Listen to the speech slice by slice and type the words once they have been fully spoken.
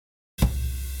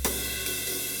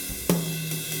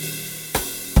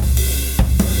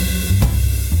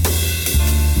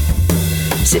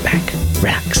sit back,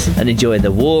 relax, and enjoy the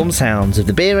warm sounds of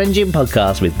the Beer Engine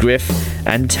podcast with Griff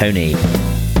and Tony.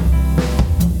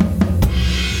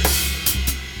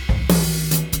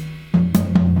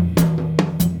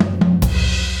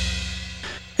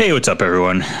 Hey, what's up,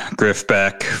 everyone? Griff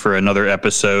back for another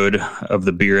episode of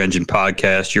the Beer Engine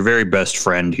podcast. Your very best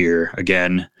friend here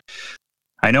again.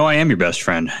 I know I am your best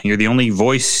friend. You're the only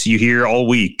voice you hear all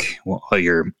week while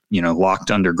you're,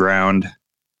 locked underground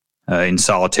in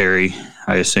solitary,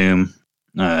 I assume.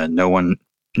 Not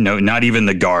even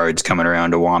the guards coming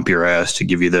around to whomp your ass to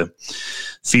give you the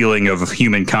feeling of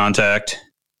human contact.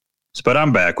 But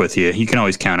I'm back with you. You can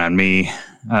always count on me.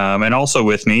 And also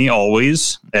with me,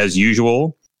 always, as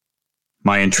usual,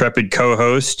 my intrepid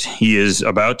co-host. He is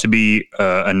about to be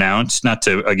announced, not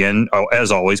to, again,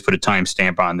 as always, put a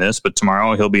timestamp on this, but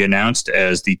tomorrow he'll be announced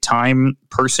as the Time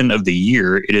Person of the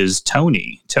Year. It is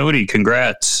Tony. Tony,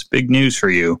 congrats. Big news for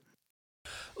you.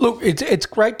 Look, it's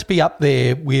great to be up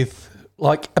there with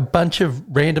like a bunch of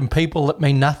random people that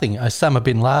mean nothing. Osama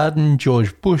bin Laden,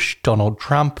 George Bush, Donald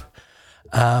Trump.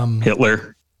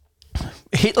 Hitler.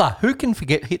 Who can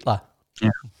forget Hitler?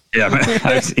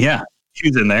 Yeah, he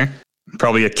was in there.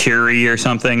 Probably a Curie or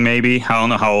something, maybe. I don't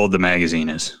know how old the magazine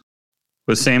is.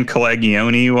 Was Sam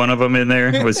Calagione one of them in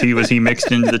there? Was he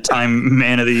mixed into the Time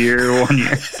Man of the Year one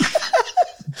year?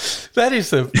 That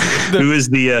is who is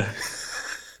the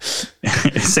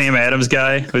Sam Adams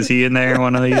guy? Was he in there?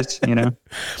 One of these,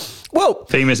 Well,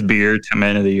 famous beer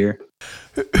Man of the Year.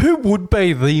 Who would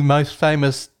be the most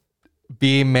famous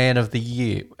beer man of the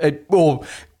year or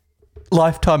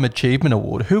lifetime achievement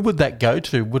award? Who would that go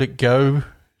to? Would it go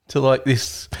to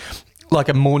like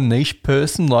a more niche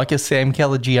person like a Sam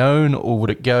Calagione, or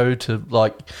would it go to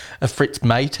like a Fritz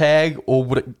Maytag, or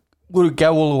would it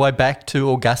go all the way back to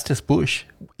Augustus Bush?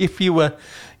 If you were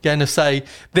going to say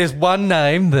there's one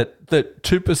name that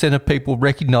 2% of people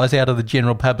recognise out of the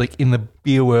general public in the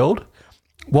beer world,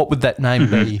 what would that name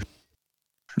be?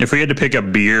 If we had to pick a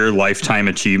beer lifetime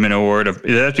achievement award, it'd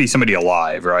have to be somebody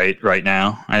alive, right? Right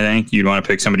now, I think you'd want to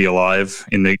pick somebody alive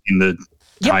in the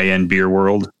high-end beer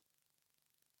world.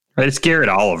 Right, it's Garrett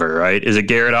Oliver, right? Is it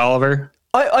Garrett Oliver?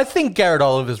 I think Garrett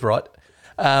Oliver's right.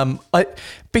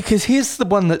 Because he's the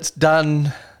one that's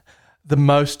done the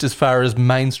most as far as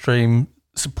mainstream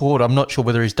support. I'm not sure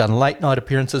whether he's done late night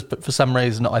appearances, but for some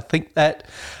reason I think that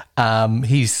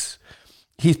he's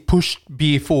pushed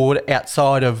beer forward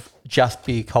outside of just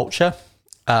beer culture.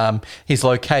 He's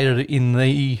located in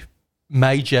the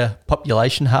major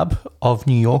population hub of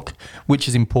New York, which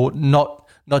is important, not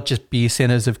just beer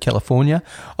centres of California.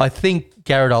 I think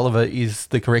Garrett Oliver is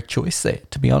the correct choice there,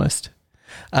 to be honest.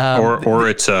 Or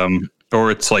it's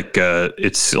like the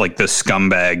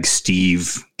scumbag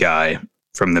Steve guy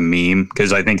from the meme,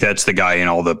 because I think that's the guy in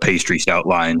all the pastry stout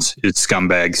lines. It's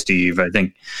scumbag Steve. I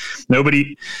think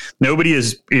nobody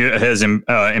has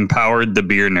empowered the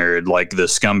beer nerd like the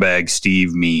scumbag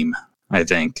Steve meme. I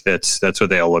think that's what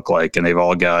they all look like, and they've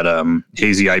all got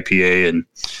hazy IPA and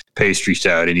pastry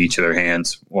stout in each of their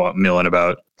hands while milling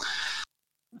about.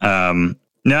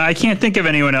 No, I can't think of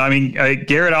anyone. I mean,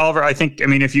 Garrett Oliver.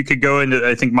 If you could go into,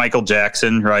 I think Michael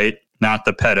Jackson, right? Not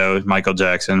the pedo, Michael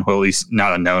Jackson. Well, at least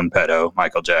not a known pedo,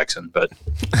 Michael Jackson. But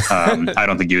I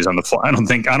don't think he was on the flight. I don't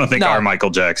think no. Our Michael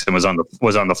Jackson was on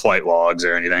the flight logs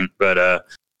or anything. But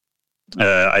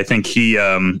I think he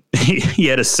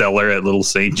had a cellar at Little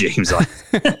St. James.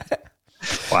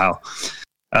 Wow.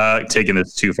 Taking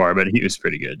this too far, but he was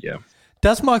pretty good, yeah.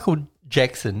 Does Michael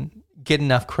Jackson get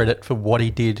enough credit for what he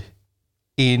did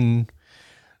in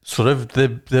sort of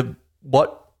the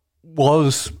what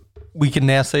was, we can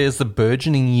now say, as the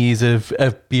burgeoning years of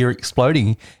beer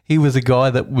exploding? He was a guy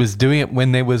that was doing it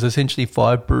when there was essentially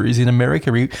 5 breweries in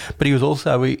America, but he was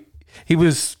also he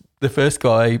was the first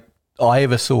guy I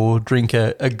ever saw drink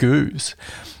a goose.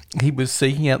 He was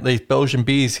seeking out these Belgian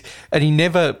beers, and he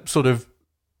never sort of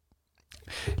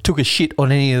took a shit on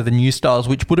any of the new styles,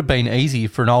 which would have been easy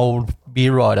for an old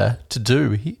beer writer to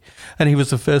do. And he was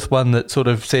the first one that sort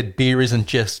of said beer isn't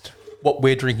just what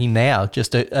we're drinking now,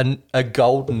 just a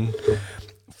golden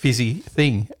fizzy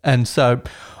thing. And so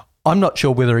I'm not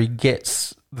sure whether he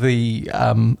gets the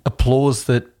applause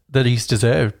that he's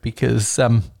deserved, because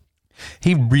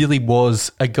he really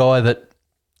was a guy that,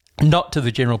 not to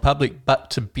the general public,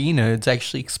 but to beer nerds,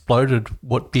 actually exploded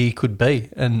what beer could be.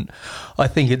 And I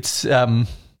think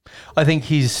I think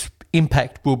his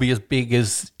impact will be as big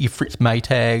as your Fritz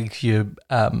Maytags, your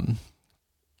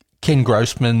Ken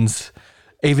Grossmans,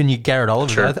 even your Garrett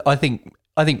Oliver. Sure. I think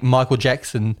Michael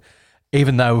Jackson,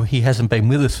 even though he hasn't been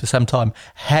with us for some time,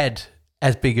 had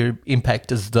as big an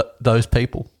impact as those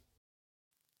people.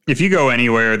 if you go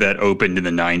anywhere that opened in the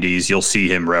 90s, you'll see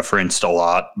him referenced a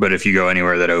lot. But if you go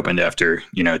anywhere that opened after,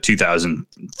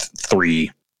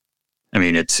 2003, I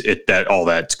mean, all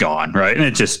that's gone, right? And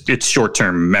it's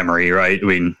short-term memory, right? I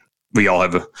mean, we all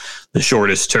have the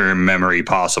shortest term memory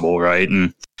possible, right?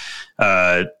 And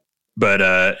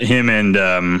but him and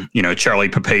Charlie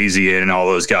Papazian and all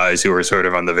those guys who were sort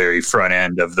of on the very front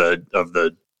end of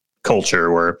the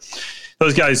culture, where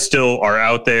those guys still are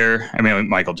out there. I mean,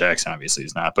 Michael Jackson obviously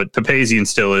is not, but Papazian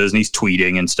still is, and he's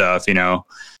tweeting and stuff, and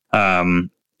right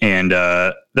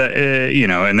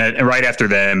after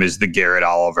them is the Garrett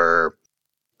Oliver,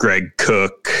 Greg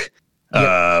Cook,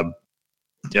 Caligione,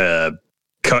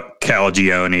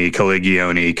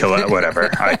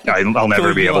 whatever. I'll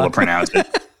never be able to pronounce it.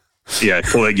 Yeah,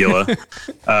 Caligula.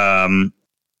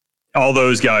 All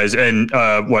those guys, and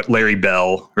Larry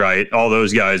Bell, right? All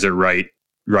those guys are right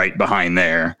behind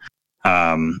there.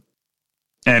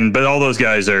 But all those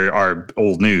guys are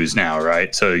old news now,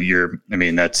 right? So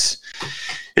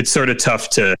it's sort of tough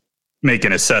to make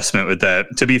an assessment with that.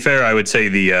 To be fair, I would say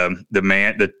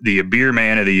the beer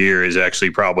man of the year is actually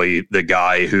probably the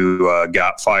guy who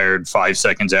got fired 5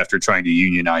 seconds after trying to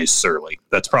unionize Surly.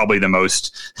 That's probably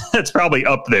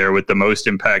up there with the most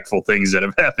impactful things that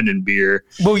have happened in beer.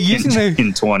 Well, in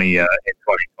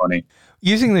 2020.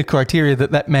 Using the criteria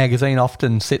that magazine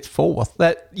often sets forth,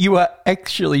 that you are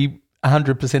actually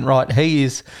 100% right. He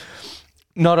is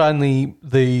not only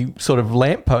the sort of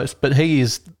lamppost, but he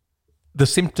is the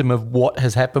symptom of what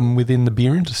has happened within the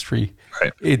beer industry.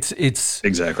 Right. It's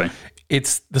exactly.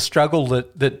 It's the struggle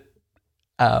that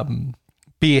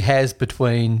beer has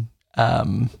between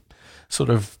sort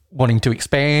of wanting to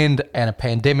expand and a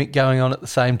pandemic going on at the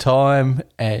same time,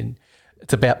 and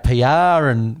it's about PR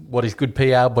and what is good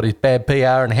PR, what is bad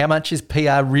PR, and how much is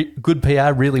good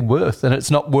PR really worth? And it's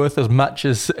not worth as much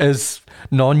as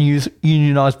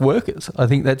non-unionised workers. I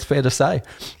think that's fair to say.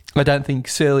 I don't think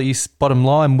Surly's bottom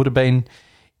line would have been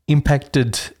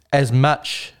impacted as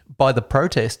much by the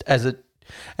protest as it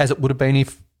would have been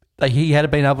if he had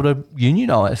been able to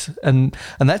unionise, and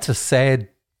that's a sad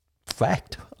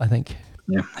fact, I think.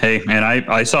 Yeah. Hey, man,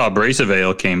 I saw Abrasive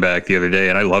Ale came back the other day,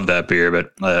 and I love that beer,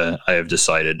 but I have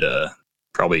decided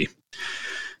probably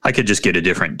I could just get a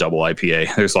different double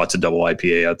IPA. There's lots of double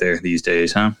IPA out there these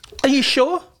days, huh? Are you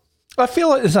sure? I feel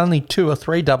like there's only 2 or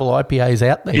 3 double IPAs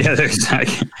out there. Yeah,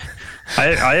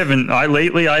 I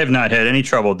have not had any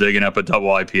trouble digging up a double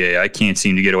IPA. I can't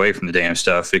seem to get away from the damn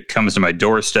stuff. It comes to my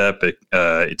doorstep.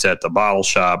 It's at the bottle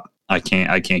shop. I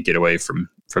can't get away from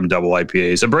double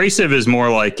IPAs. Abrasive is more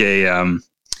like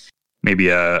maybe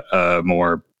a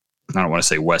more, I don't want to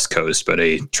say West Coast, but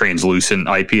a translucent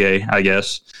IPA, I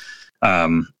guess.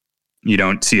 You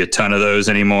don't see a ton of those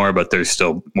anymore, but there's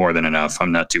still more than enough.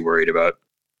 I'm not too worried about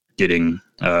getting,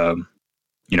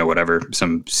 whatever,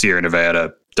 some Sierra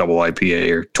Nevada double IPA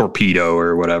or Torpedo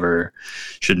or whatever.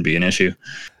 Shouldn't be an issue.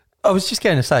 I was just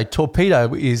going to say,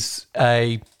 Torpedo is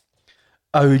a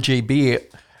OG beer.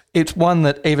 It's one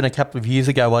that even a couple of years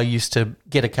ago I used to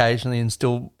get occasionally and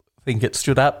still think it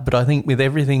stood up. But I think with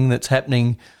everything that's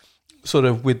happening sort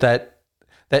of with that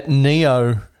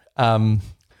neo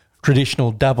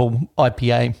traditional double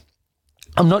IPA,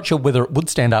 I'm not sure whether it would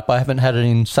stand up. I haven't had it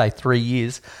in, say, 3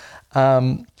 years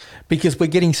because we're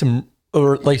getting some,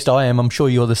 or at least I am, I'm sure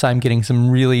you're the same, getting some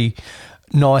really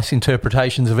nice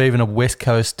interpretations of even a West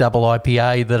Coast double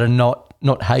IPA that are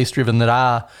not haze-driven, that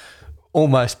are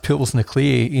almost Pilsner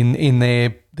clear in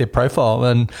their profile.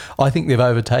 And I think they've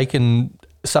overtaken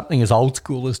something as old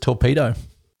school as Torpedo.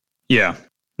 Yeah.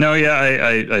 No, yeah,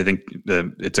 I think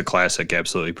it's a classic.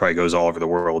 Absolutely. Probably goes all over the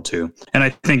world too. And I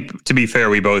think, to be fair,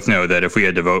 we both know that if we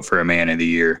had to vote for a man of the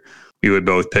year, we would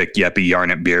both pick Jeppe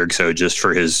Jarnett Bjergso just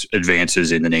for his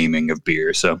advances in the naming of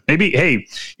beer. So maybe, hey,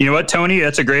 you know what, Tony,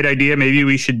 that's a great idea. Maybe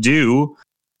we should do,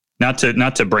 not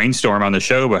to brainstorm on the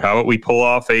show, but how about we pull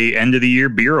off a end of the year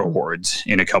beer awards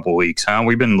in a couple weeks, huh?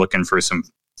 We've been looking for some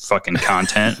fucking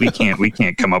content. We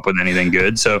can't come up with anything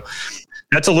good. So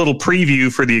that's a little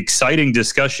preview for the exciting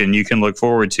discussion you can look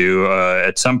forward to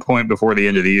at some point before the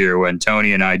end of the year when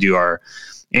Tony and I do our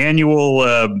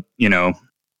annual,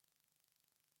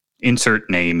 insert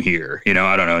name here. I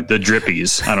don't know, the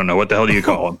drippies. I don't know, what the hell do you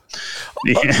call them?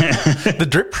 The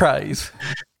drip trays.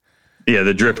 Yeah,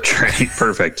 the drip tray.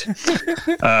 Perfect.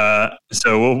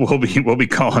 So we'll be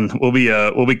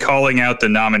calling out the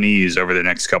nominees over the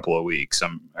next couple of weeks,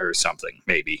 or something.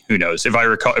 Maybe, who knows? If I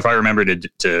remember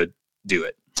to do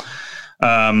it.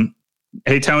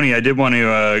 Hey Tony, I did want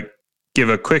to give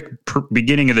a quick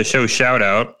beginning of the show shout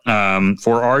out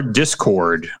for our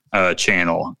Discord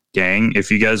channel, gang.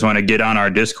 If you guys want to get on our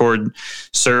Discord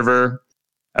server,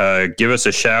 give us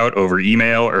a shout over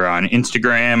email or on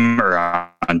Instagram or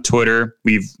on Twitter.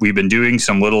 We've been doing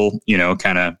some little,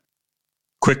 kind of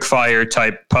quick fire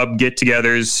type pub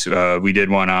get-togethers. We did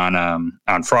one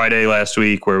on Friday last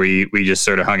week where we just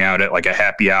sort of hung out at like a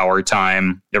happy hour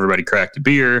time. Everybody cracked a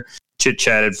beer,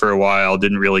 chit-chatted for a while,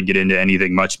 didn't really get into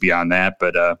anything much beyond that,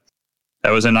 but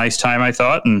that was a nice time, I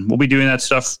thought, and we'll be doing that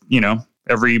stuff,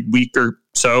 every week or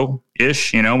so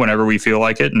ish, whenever we feel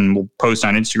like it, and we'll post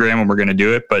on Instagram when we're going to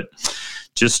do it, but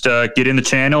just get in the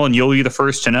channel and you'll be the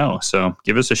first to know. So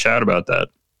give us a shout about that.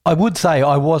 I would say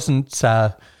I wasn't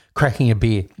cracking a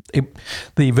beer.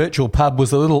 The virtual pub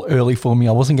was a little early for me.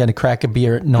 I wasn't going to crack a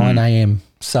beer at 9 a.m.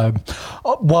 So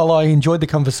while I enjoyed the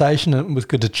conversation, it was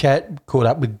good to chat, caught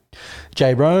up with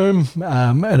Jay Rome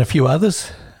and a few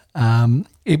others.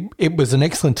 It was an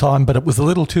excellent time, but it was a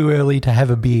little too early to have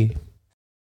a beer.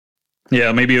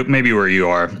 Yeah, maybe where you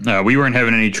are. We weren't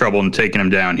having any trouble in taking them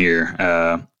down here.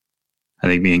 I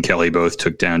think me and Kelly both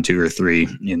took down 2 or 3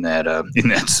 in that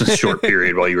short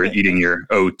period while you were eating your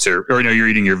oats or you're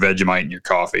eating your Vegemite and your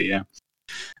coffee.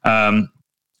 Yeah.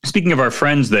 Speaking of our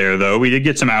friends there, though, we did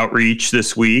get some outreach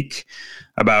this week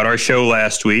about our show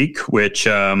last week, which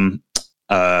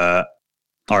our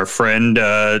friend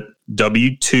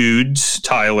W. Tudes,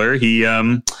 Tyler, he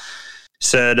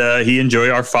said he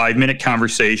enjoyed our 5-minute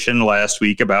conversation last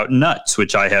week about nuts,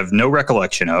 which I have no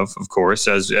recollection of course,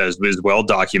 as is well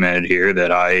documented here,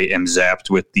 that I am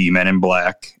zapped with the Men in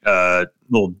Black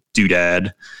little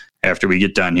doodad after we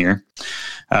get done here.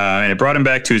 And it brought him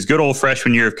back to his good old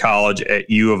freshman year of college at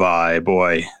U of I.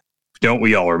 Boy, don't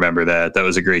we all remember that? That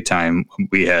was a great time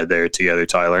we had there together,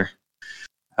 Tyler.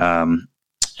 When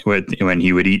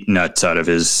he would eat nuts out of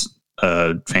his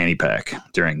fanny pack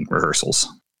during rehearsals.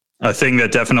 A thing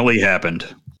that definitely happened.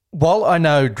 While I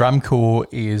know drum corps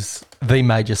is the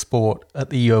major sport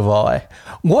at the U of I,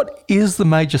 what is the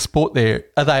major sport there?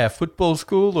 Are they a football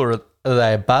school, or are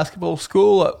they a basketball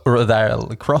school, or are they a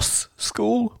lacrosse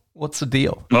school? What's the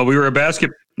deal? Well, we were a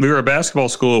basketball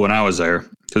school when I was there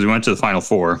because we went to the Final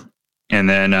Four. And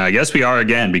then I guess we are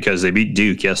again because they beat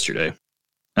Duke yesterday.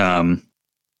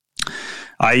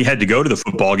 I had to go to the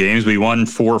football games. We won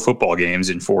 4 football games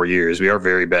in 4 years. We are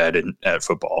very bad at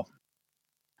football.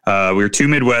 We were too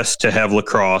Midwest to have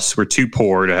lacrosse. We're too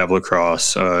poor to have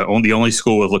lacrosse. The only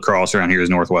school with lacrosse around here is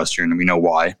Northwestern, and we know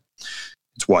why.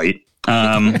 It's white.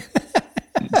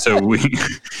 So we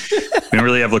don't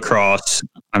really have lacrosse.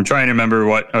 I'm trying to remember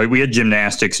we had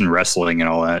gymnastics and wrestling and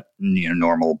all that,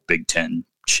 normal Big Ten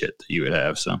shit that you would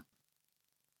have.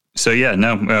 So yeah,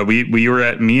 no, we were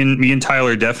at me and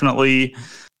Tyler definitely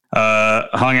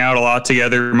hung out a lot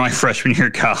together my freshman year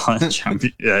of college.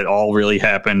 It all really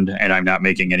happened, and I'm not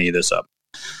making any of this up.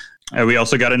 We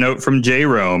also got a note from J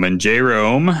Rome, and J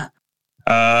Rome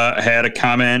had a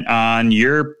comment on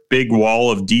your big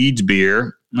Wall of Deeds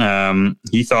beer.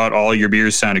 He thought all your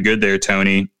beers sounded good there,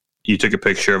 Tony. You took a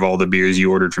picture of all the beers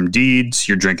you ordered from Deeds.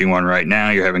 You're drinking one right now.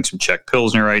 You're having some Czech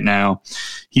Pilsner right now.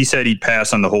 He said he'd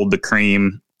pass on the Hold the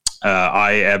Cream.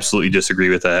 I absolutely disagree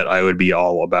with that. I would be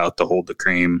all about the Hold the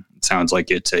Cream. It sounds like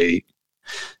it's a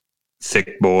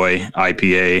thick boy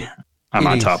IPA. I'm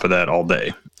on top of that all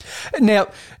day. Now,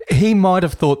 he might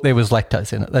have thought there was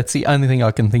lactose in it. That's the only thing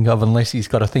I can think of, unless he's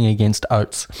got a thing against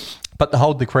oats. But the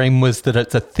Hold the Cream was that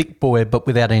it's a thick boy, but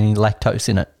without any lactose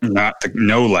in it.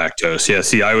 No lactose. Yeah,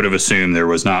 see, I would have assumed there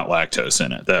was not lactose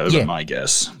in it. That would be my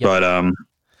guess. Yep. But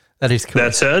that is correct.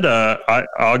 That said,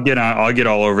 I'll get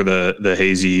all over the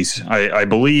hazies. I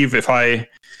believe if I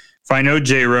know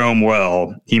J Rome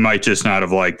well, he might just not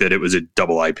have liked that it was a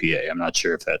double IPA. I'm not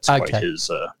sure if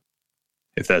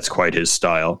that's quite his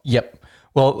style. Yep.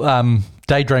 Well,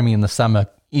 Daydreaming in the Summer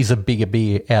is a bigger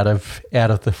beer out of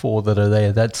the 4 that are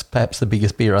there. That's perhaps the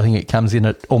biggest beer. I think it comes in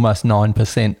at almost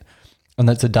 9%, and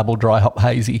that's a double dry hop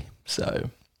hazy. So,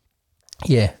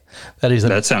 yeah,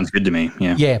 that sounds good to me.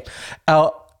 Yeah. Yeah.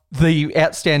 The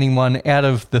outstanding one out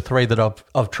of the 3 that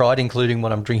I've tried, including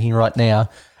what I'm drinking right now,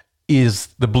 is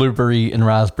the blueberry and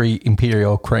raspberry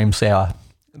Imperial Cream Sour.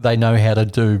 They know how to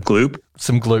do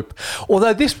some gloop.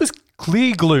 Although this was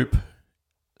clear gloop,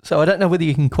 so I don't know whether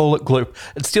you can call it gloop.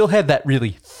 It still had that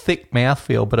really thick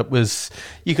mouthfeel, but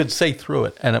you could see through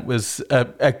it, and it was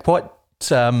a quite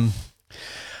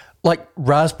like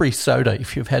raspberry soda.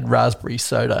 If you've had raspberry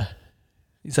soda,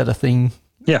 is that a thing?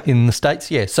 Yeah. In the States,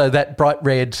 yeah. So that bright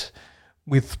red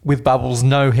with bubbles,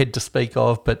 no head to speak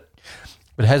of, but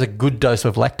it has a good dose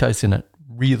of lactose in it.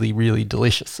 Really, really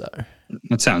delicious. So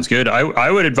that sounds good. I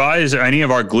would advise any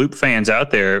of our Gloop fans out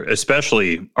there,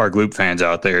 especially our Gloop fans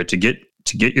out there, to get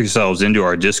yourselves into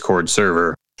our Discord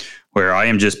server, where I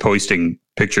am just posting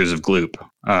pictures of Gloop.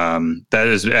 That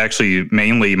is actually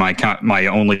mainly my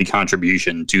only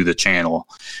contribution to the channel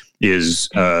is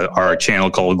our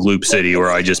channel called Gloop City, where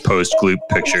I just post Gloop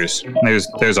pictures.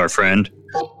 There's our friend,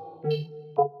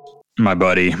 my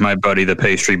buddy, the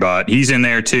pastry bot. He's in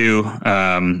there too.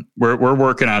 We're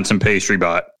working on some pastry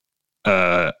bot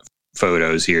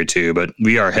photos here too, but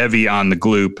we are heavy on the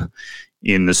Gloop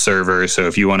in the server. So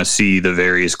if you want to see the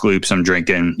various Gloops I'm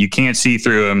drinking, you can't see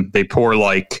through them. They pour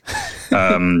like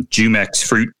Jumex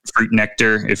fruit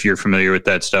nectar. If you're familiar with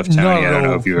that stuff, Tony, I don't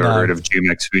know if you've ever heard of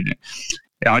Jumex fruit.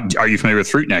 Are you familiar with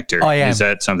fruit nectar? I am. Is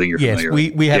that something you're familiar with?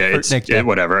 Yes, we have fruit nectar.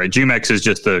 Whatever. Jumex is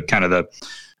just the kind of the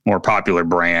more popular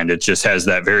brand. It just has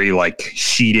that very like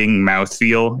sheeting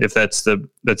mouthfeel. If that's the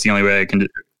only way I can.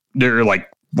 They're like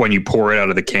when you pour it out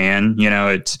of the can,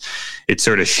 it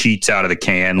sort of sheets out of the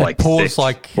can, it like pours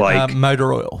thick, like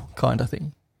motor oil kind of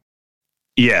thing.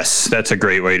 Yes, that's a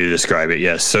great way to describe it.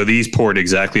 Yes, so these poured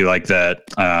exactly like that,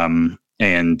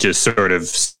 and just sort of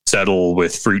settle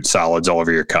with fruit solids all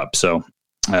over your cup. So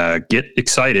get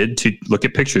excited to look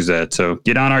at pictures of that. So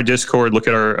get on our Discord, look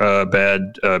at our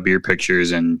bad beer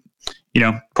pictures, and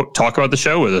talk about the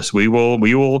show with us. We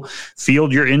will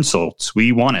field your insults.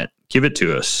 We want it. Give it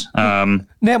to us.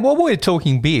 Now, while we're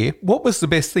talking beer, what was the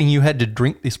best thing you had to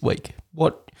drink this week?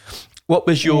 What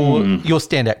was your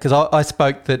standout? Because I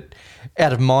spoke that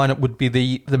out of mine, it would be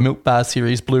the Milk Bar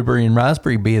Series blueberry and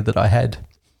raspberry beer that I had.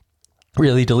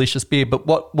 Really delicious beer. But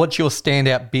what's your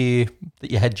standout beer that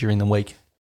you had during the week?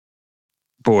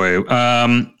 Boy,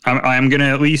 I'm going to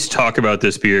at least talk about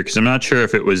this beer because I'm not sure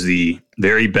if it was the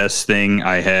very best thing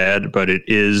I had, but it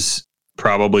is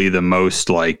probably the most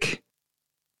like...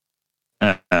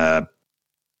 I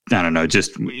don't know,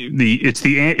 just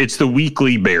it's the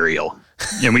weekly burial.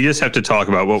 And we just have to talk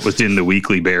about what was in the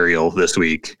weekly burial this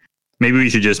week. Maybe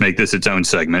we should just make this its own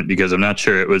segment because I'm not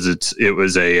sure it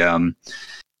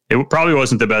probably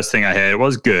wasn't the best thing I had. It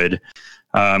was good.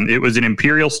 It was an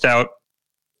imperial stout.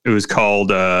 It was called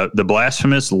the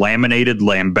Blasphemous Laminated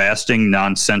Lambasting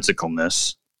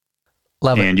Nonsensicalness.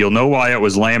 Love it. And you'll know why it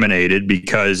was laminated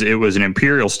because it was an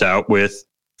imperial stout with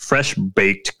fresh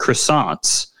baked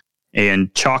croissants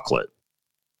and chocolate.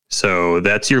 So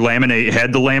that's your laminate.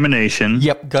 Had the lamination.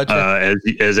 Yep, gotcha.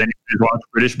 As anyone who's watched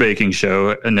British Baking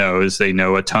Show knows, they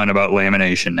know a ton about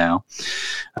lamination now.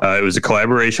 It was a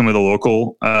collaboration with a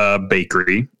local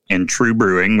bakery and True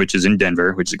Brewing, which is in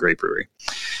Denver, which is a great brewery.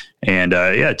 And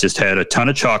it just had a ton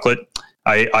of chocolate.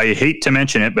 I hate to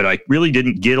mention it, but I really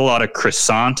didn't get a lot of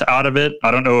croissant out of it. I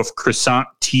don't know if croissant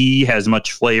tea has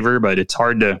much flavor, but it's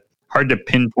hard to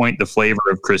pinpoint the flavor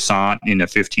of croissant in a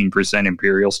 15%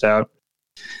 imperial stout.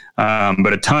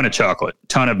 But a ton of chocolate,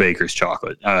 ton of baker's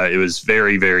chocolate. It was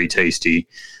very, very tasty.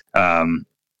 I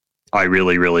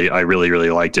really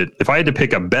liked it. If I had to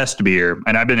pick a best beer,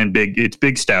 and I've been it's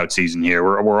big stout season here.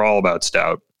 We're all about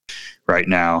stout right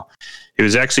now. It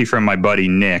was actually from my buddy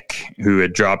Nick, who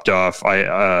had dropped off.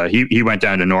 He went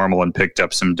down to Normal and picked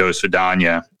up some Dos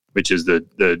Vidania, which is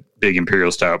the big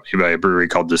imperial stout by a brewery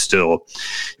called Distill.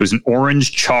 It was an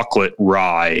orange chocolate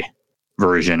rye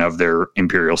version of their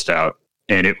imperial stout,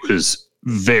 and it was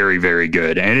very, very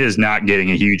good. And it is not getting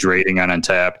a huge rating on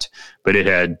Untappd, but it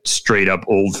had straight up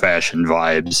old-fashioned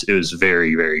vibes. It was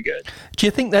very, very good. Do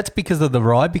you think that's because of the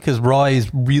rye? Because rye is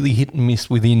really hit and miss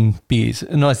within beers.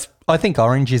 And I think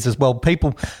orange is as well.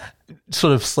 People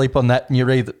sort of sleep on that, and you're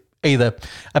either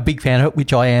a big fan of it,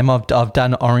 which I am. I've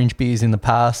done orange beers in the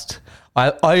past.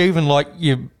 I even like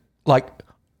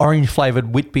orange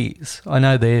flavored wit beers. I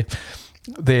know they're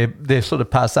sort of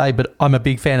passé, but I'm a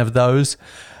big fan of those.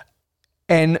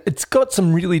 And it's got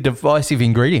some really divisive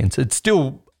ingredients. It's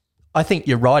still, I think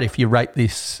you're right if you rate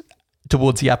this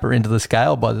towards the upper end of the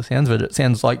scale by the sounds of it. It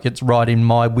sounds like it's right in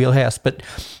my wheelhouse. But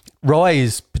rye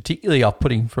is particularly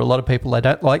off-putting for a lot of people. They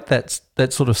don't like that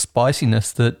sort of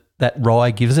spiciness that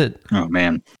rye gives it. Oh,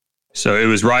 man. So it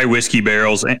was rye whiskey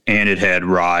barrels, and it had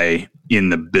rye in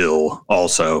the bill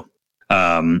also.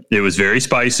 It was very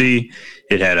spicy.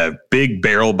 It had a big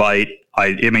barrel bite.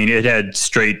 I mean, it had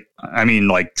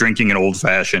like drinking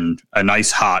a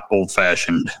nice hot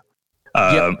old-fashioned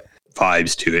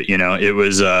vibes to it. It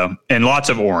was, and lots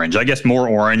of orange. I guess more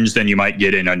orange than you might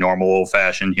get in a normal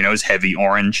old-fashioned. It was heavy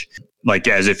orange, like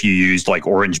as if you used like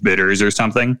orange bitters or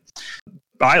something.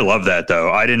 I love that,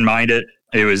 though. I didn't mind it.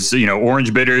 It was,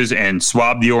 orange bitters and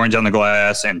swab the orange on the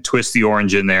glass and twist the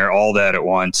orange in there, all that at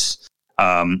once,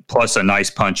 plus a nice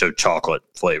punch of chocolate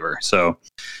flavor. So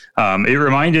it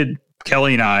reminded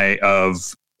Kelly and I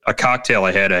of a cocktail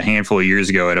I had a handful of years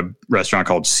ago at a restaurant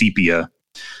called Sepia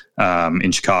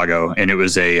in Chicago. And it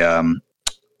was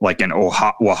like an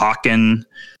Oaxacan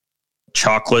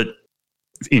chocolate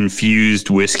infused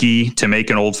whiskey to make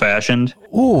an old fashioned.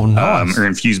 Oh, nice. Or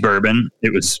infused bourbon.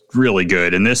 It was really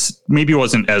good. And this maybe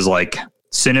wasn't as like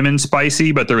cinnamon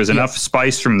spicy, but there was enough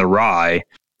spice from the rye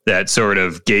that sort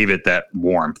of gave it that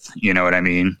warmth. You know what I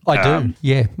mean? I do.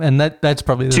 Yeah. And that's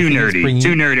probably the too thing nerdy.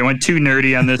 Too nerdy. I went too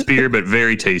nerdy on this beer, but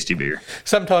very tasty beer.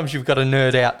 Sometimes you've got to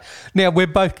nerd out. Now, we're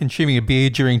both consuming a beer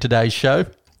during today's show.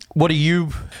 What are you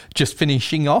just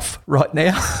finishing off right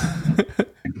now?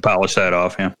 Polish that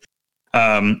off, yeah.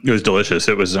 It was delicious.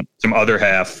 It was some other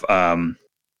half.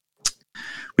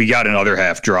 We got an other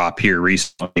half drop here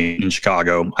recently in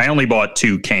Chicago. I only bought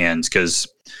 2 cans because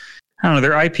I don't know.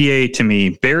 Their IPA to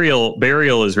me,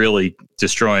 Burial is really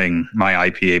destroying my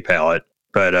IPA palate.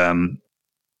 But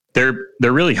they're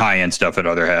really high end stuff at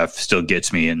other half still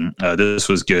gets me. And this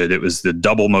was good. It was the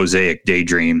double mosaic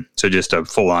Daydream, so just a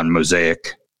full on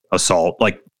mosaic assault,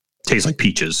 like tastes like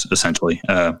peaches essentially.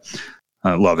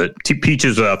 I love it.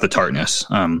 Peaches without the tartness.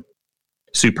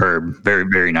 Superb. Very,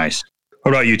 very nice.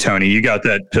 What about you, Tony? You got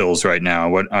that Pils right now.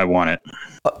 What I want it.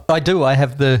 I do. I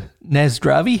have the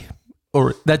Nasdravi,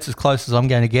 or that's as close as I'm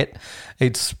going to get.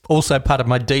 It's also part of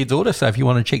my Deeds order, so if you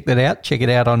want to check that out, check it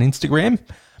out on Instagram.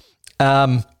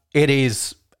 It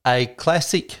is a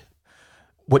classic,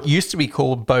 what used to be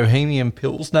called Bohemian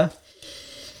Pilsner.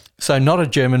 So not a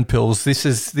German Pils. This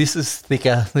is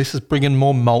thicker. This is bringing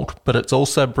more malt, but it's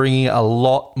also bringing a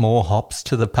lot more hops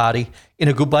to the party in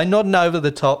a good way. Not an over the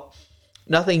top.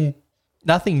 Nothing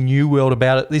new world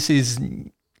about it. This is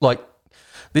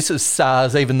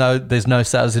SARS, even though there's no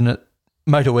SARS in it.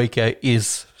 Motueka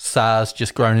is SARS,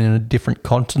 just grown in a different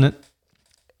continent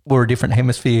or a different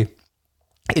hemisphere.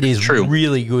 It is True.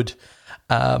 Really good,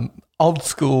 old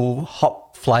school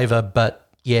hop flavour, but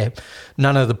yeah,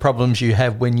 none of the problems you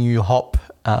have when you hop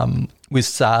with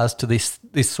SARS to this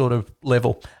sort of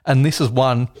level. And this is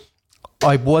one,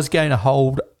 I was going to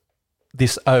hold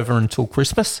this over until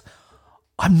Christmas.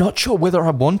 I'm not sure whether I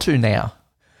want to now.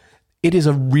 It is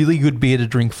a really good beer to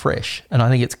drink fresh, and I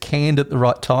think it's canned at the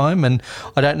right time. And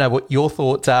I don't know what your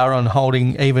thoughts are on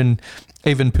holding even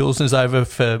Pilsners over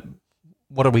for,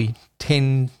 what are we,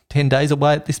 10 days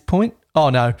away at this point? Oh,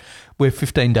 no, we're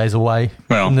 15 days away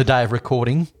from the day of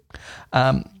recording.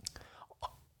 I'm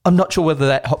not sure whether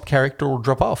that hop character will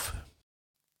drop off.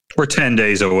 We're 10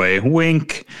 days away.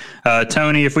 Wink.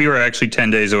 Tony, if we were actually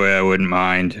 10 days away, I wouldn't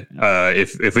mind.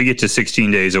 If we get to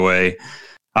 16 days away,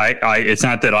 it's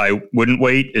not that I wouldn't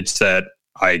wait. It's that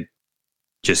I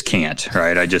just can't,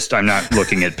 right? I'm not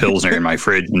looking at Pilsner in my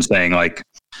fridge and saying like,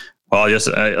 well, I just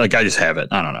have it.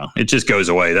 I don't know. It just goes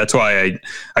away. That's why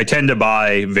I tend to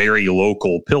buy very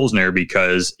local Pilsner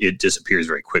because it disappears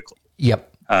very quickly.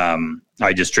 Yep.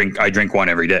 I drink one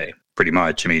every day pretty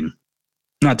much. I mean,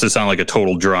 not to sound like a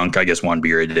total drunk. I guess one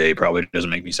beer a day probably doesn't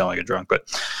make me sound like a drunk, but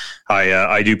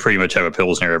I do pretty much have a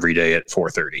Pilsner every day at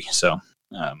 4:30. So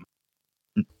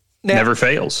never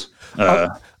fails.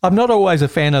 I'm not always a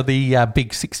fan of the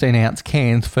big 16-ounce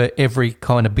cans for every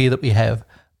kind of beer that we have,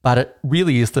 but it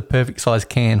really is the perfect size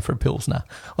can for a Pilsner.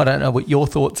 I don't know what your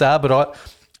thoughts are, but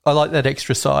I like that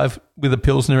extra size with a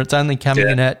Pilsner. It's only coming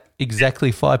in at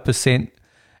exactly 5%,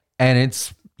 and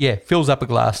it's, fills up a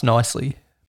glass nicely.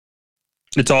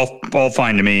 It's all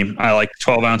fine to me. I like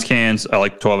 12-ounce cans. I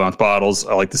like 12-ounce bottles.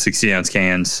 I like the 16-ounce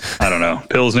cans. I don't know.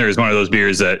 Pilsner is one of those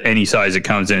beers that any size it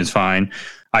comes in is fine.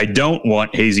 I don't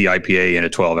want hazy IPA in a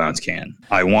 12-ounce can.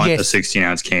 I want a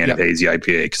 16-ounce can of hazy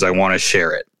IPA because I want to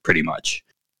share it pretty much.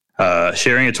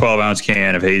 Sharing a 12-ounce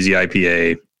can of hazy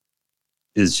IPA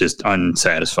is just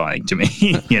unsatisfying to me.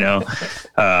 You know,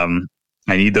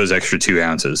 I need those extra 2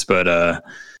 ounces, but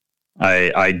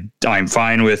I'm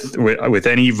fine with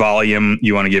any volume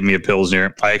you want to give me a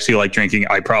Pilsner. I actually like drinking.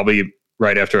 I probably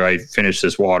right after I finish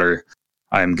this water,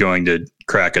 I'm going to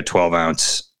crack a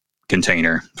 12-ounce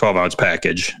container, 12-ounce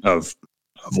package of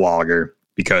lager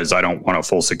because I don't want a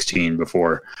full 16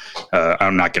 before.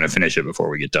 I'm not going to finish it before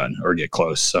we get done or get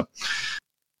close. So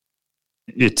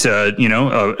it's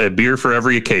a beer for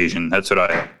every occasion. That's what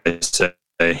I say.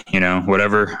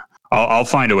 Whatever. I'll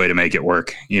find a way to make it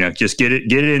work. Just get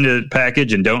it into the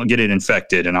package and don't get it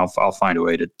infected, and I'll find a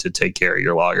way to take care of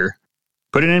your lager.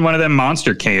 Put it in one of them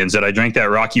monster cans that I drank that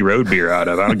Rocky Road beer out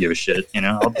of. I don't give a shit.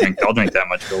 I'll drink that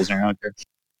much Pilsner. I don't care.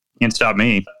 Can't stop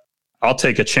me. I'll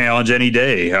take a challenge any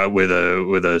day with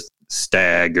a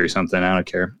stag or something. I don't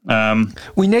care.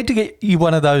 We need to get you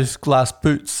one of those glass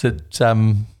boots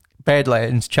that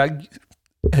Badlands Chug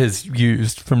has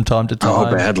used from time to time.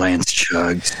 Oh, Badlands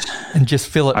Chugs. And just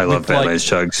fill it. I love Badlands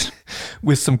Chugs.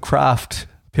 With some craft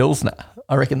Pilsner.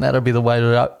 I reckon that'll be the way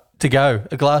to go.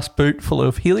 A glass boot full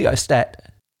of Heliostat.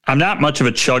 I'm not much of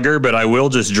a chugger, but I will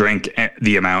just drink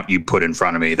the amount you put in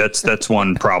front of me. That's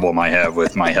one problem I have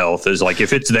with my health is like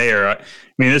if it's there. I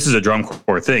mean, this is a drum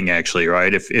corps thing, actually,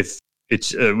 right? If it's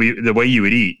the way you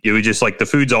would eat, it would just like the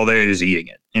food's all there, just eating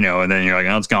it, and then you're like,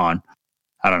 oh, it's gone.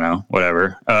 I don't know,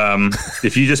 whatever.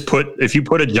 If you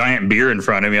put a giant beer in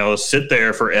front of me, I'll sit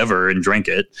there forever and drink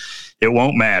it. It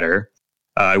won't matter.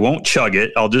 I won't chug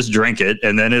it. I'll just drink it,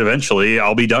 and then eventually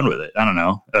I'll be done with it. I don't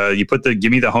know.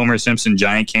 Give me the Homer Simpson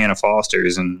giant can of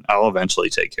Foster's, and I'll eventually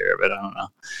take care of it. I don't know.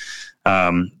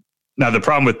 Now the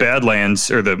problem with Badlands,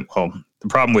 the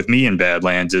problem with me in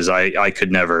Badlands is I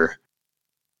could never.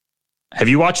 Have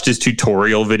you watched his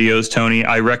tutorial videos, Tony?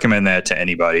 I recommend that to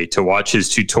anybody to watch his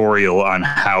tutorial on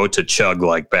how to chug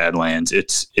like Badlands.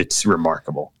 It's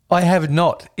remarkable. I have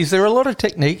not. Is there a lot of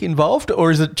technique involved,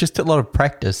 or is it just a lot of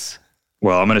practice?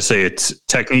 Well, I'm going to say it's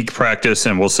technique, practice,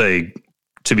 and we'll say,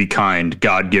 to be kind,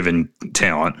 God-given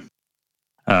talent.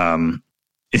 There's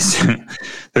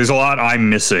a lot I'm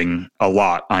missing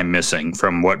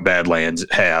from what Badlands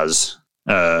has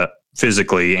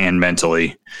physically and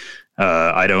mentally.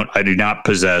 I do not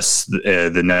possess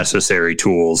the necessary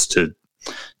tools to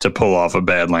pull off a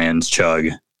Badlands chug.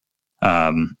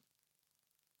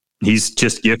 He's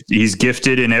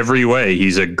gifted in every way.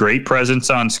 He's a great presence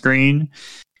on screen.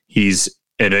 He's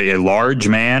a large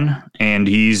man, and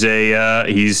he's got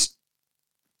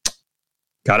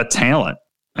a talent.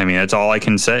 I mean, that's all I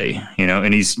can say,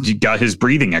 and he's got his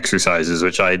breathing exercises,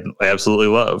 which I absolutely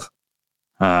love.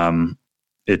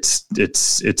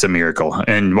 It's a miracle,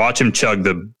 and watch him chug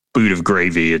the boot of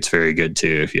gravy. It's very good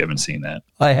too. If you haven't seen that,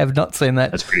 I have not seen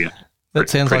that. That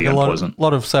sounds like a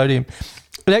lot of sodium.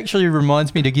 It actually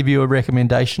reminds me to give you a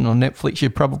recommendation on Netflix.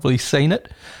 You've probably seen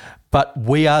it, but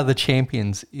We Are the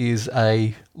Champions is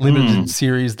a limited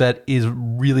series that is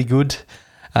really good.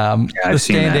 The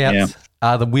standouts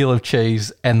are the Wheel of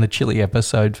Cheese and the chili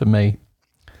episode for me.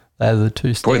 They're the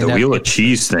two standouts. Boy, the Wheel of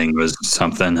Cheese thing was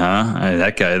something, huh?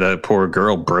 That poor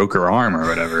girl broke her arm or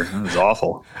whatever. It was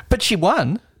awful. But she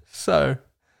won, so.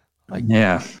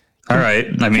 Yeah. All right.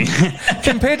 I mean.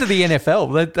 Compared to the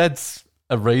NFL, that's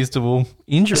a reasonable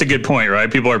injury. That's a good point,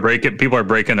 right? People are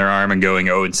breaking their arm and going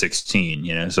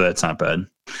 0-16, so that's not bad.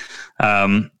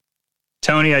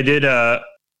 Tony, I did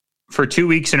for 2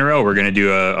 weeks in a row, we're going to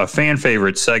do a fan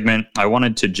favorite segment. I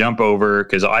wanted to jump over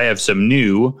because I have some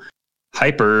new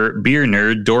Hyper Beer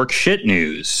Nerd Dork Shit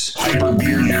News. Hyper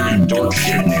Beer Nerd Dork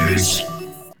Shit News.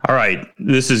 All right,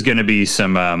 this is going to be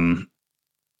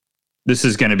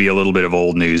a little bit of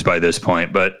old news by this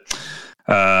point, but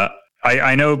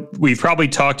I know we've probably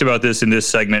talked about this in this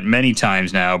segment many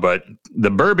times now, but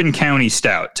the Bourbon County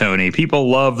Stout, Tony.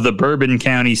 People love the Bourbon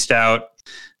County Stout.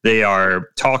 They are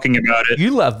talking about it.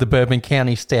 You love the Bourbon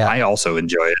County Stout. I also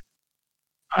enjoy it.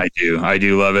 I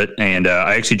do love it. And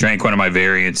I actually drank one of my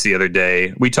variants the other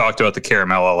day. We talked about the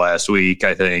Caramella last week,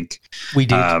 I think. We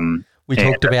did. We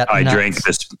talked about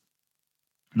nuts.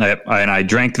 I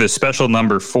drank the special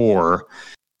number 4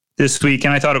 this week,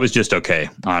 and I thought it was just okay,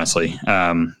 honestly.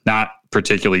 Not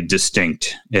particularly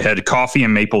distinct. It had coffee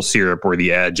and maple syrup were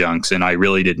the adjuncts, and I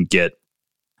really didn't get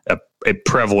a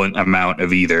prevalent amount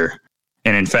of either.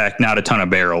 And in fact, not a ton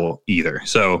of barrel either.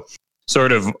 So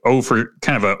sort of 0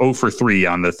 for 3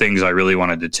 on the things I really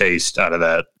wanted to taste out of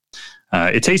that.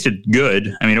 It tasted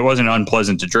good. I mean, it wasn't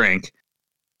unpleasant to drink.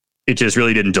 It just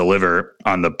really didn't deliver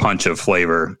on the punch of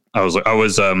flavor. I was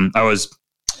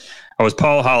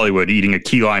Paul Hollywood eating a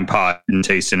key lime pie, didn't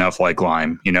taste enough like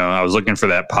lime. I was looking for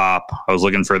that pop. I was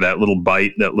looking for that little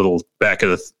bite, that little back of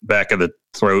the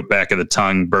throat, back of the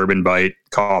tongue, bourbon bite,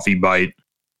 coffee bite.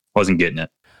 Wasn't getting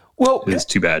it. Well, it's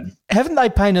too bad. Haven't they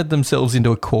painted themselves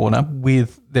into a corner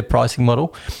with their pricing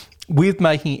model, with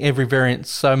making every variant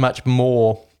so much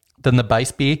more than the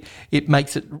base beer? It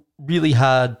makes it really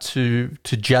hard to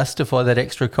justify that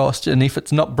extra cost. And if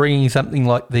it's not bringing something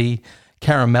like the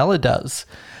Caramella does,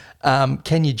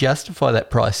 can you justify that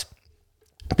price?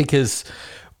 Because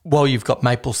while you've got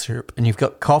maple syrup and you've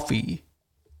got coffee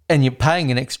and you're paying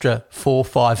an extra $4,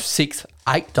 $5, $6,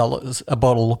 $8 a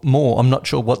bottle more. I'm not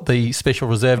sure what the special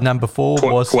reserve number 4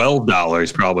 was.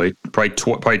 $12 probably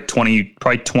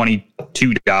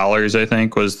 $22, I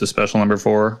think, was the special number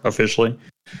 4 officially.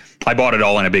 I bought it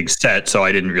all in a big set, so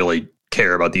I didn't really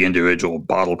care about the individual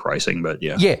bottle pricing, but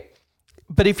yeah. Yeah.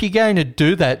 But if you're going to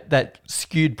do that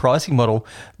skewed pricing model,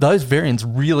 those variants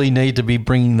really need to be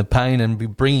bringing the pain and be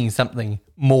bringing something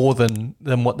more than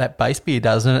what that base beer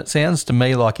does. And it sounds to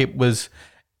me like it was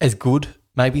as good,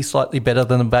 maybe slightly better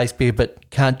than the base beer, but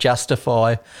can't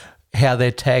justify how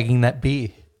they're tagging that beer.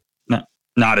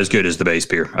 Not as good as the base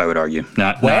beer, I would argue.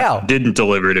 Didn't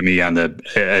deliver to me on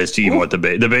as to even what the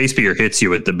base beer hits you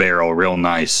with the barrel real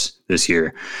nice this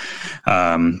year.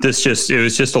 It was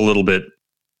just a little bit,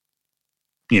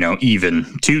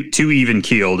 even too even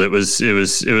keeled. It was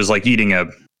like eating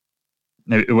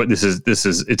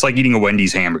it's like eating a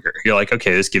Wendy's hamburger. You're like,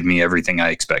 okay, this gives me everything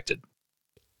I expected.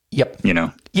 Yep.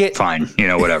 Fine.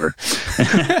 Whatever.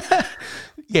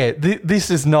 Yeah. This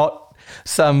is not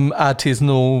some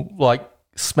artisanal like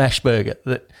smash burger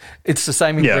that it's the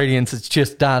same ingredients. It's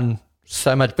just done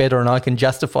so much better, and I can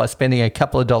justify spending a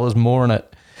couple of dollars more on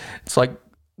it. It's like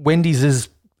Wendy's is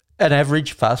an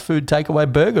average fast food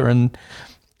takeaway burger, and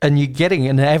you're getting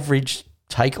an average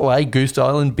takeaway Goose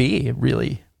Island beer,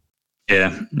 really.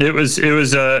 Yeah, it was.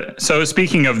 So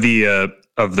speaking of the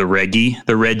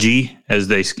Reggie, as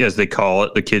they call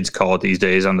it, the kids call it these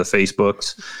days on the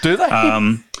Facebooks. Do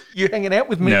they? You're hanging out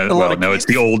with me. No, it's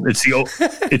the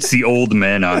old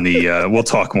men on the. We'll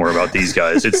talk more about these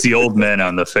guys. It's the old men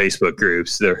on the Facebook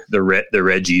groups. The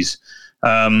Reggies.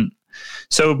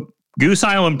 So Goose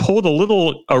Island pulled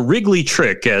a Wrigley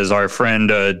trick, as our friend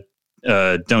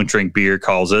Don't Drink Beer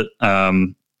calls it.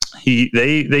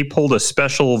 They pulled a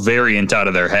special variant out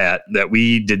of their hat that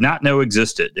we did not know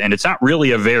existed, and it's not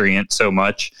really a variant so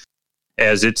much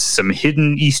as it's some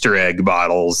hidden Easter egg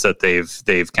bottles that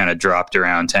they've kind of dropped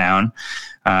around town.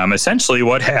 Essentially,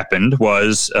 what happened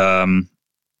was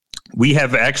we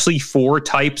have actually 4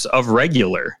 types of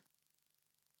regular.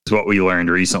 Is what we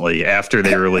learned recently after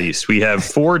they released. We have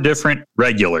 4 different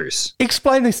regulars.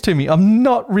 Explain this to me. I'm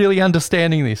not really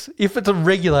understanding this. If it's a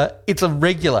regular, it's a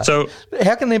regular. So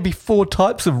how can there be 4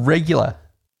 types of regular?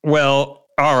 Well,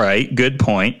 all right, good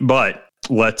point. But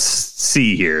let's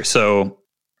see here. So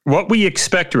what we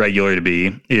expect regular to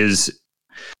be is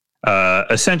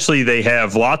essentially they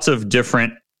have lots of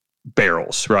different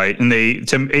barrels, right? And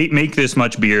to make this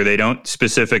much beer, they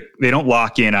don't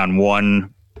lock in on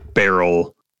one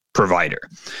barrel provider.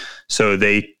 So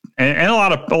and a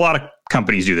lot of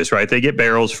companies do this, right? They get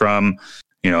barrels from,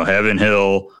 Heaven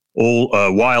Hill,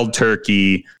 Wild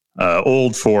Turkey,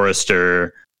 Old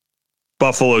Forester,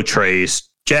 Buffalo Trace,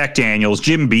 Jack Daniels,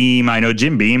 Jim Beam. I know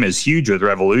Jim Beam is huge with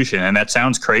Revolution, and that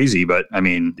sounds crazy, but I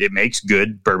mean, it makes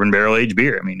good bourbon barrel aged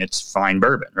beer. I mean, it's fine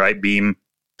bourbon, right? Beam,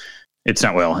 it's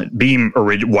not Beam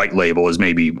white label is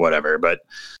maybe whatever, but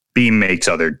Beam makes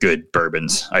other good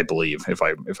bourbons, I believe, if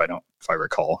I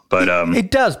recall. But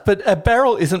it does, but a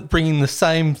barrel isn't bringing the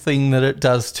same thing that it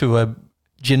does to a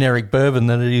generic bourbon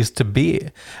than it is to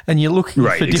beer, and you're looking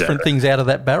for different things out of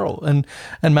that barrel, and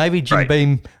maybe Jim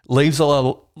Beam leaves a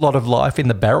lot of life in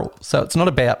the barrel, so it's not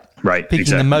about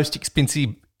picking the most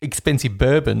expensive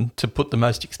bourbon to put the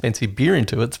most expensive beer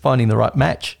into. It's finding the right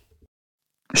match.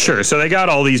 Sure. So they got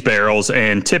all these barrels,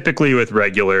 and typically with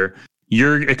regular,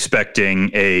 you're expecting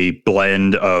a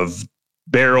blend of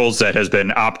barrels that has been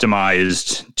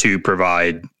optimized to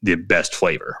provide the best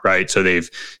flavor, right? So they've,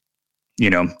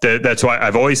 that's why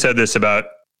I've always said this about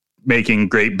making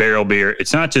great barrel beer.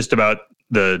 It's not just about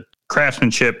the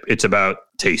craftsmanship, it's about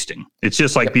tasting. It's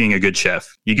just like being a good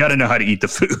chef. You got to know how to eat the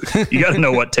food. You got to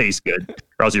know what tastes good,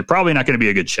 or else you're probably not going to be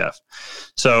a good chef.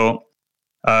 So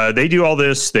they do all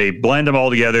this. They blend them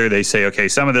all together. They say, okay,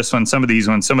 some of this one, some of these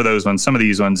ones, some of those ones, some of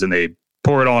these ones, and they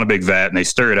pour it all in a big vat and they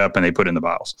stir it up and they put it in the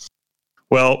bottles.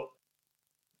 Well,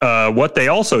 what they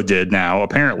also did now,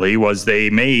 apparently, was they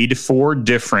made 4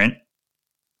 different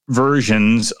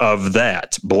versions of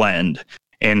that blend,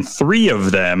 and 3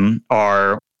 of them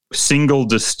are single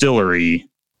distillery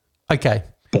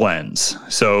blends.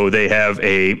 So they have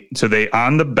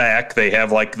on the back, they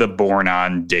have like the born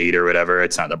on date or whatever.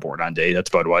 It's not the born on date, that's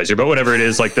Budweiser, but whatever it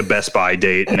is, like the Best Buy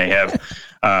date. And they have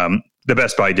the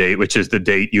Best Buy date, which is the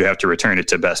date you have to return it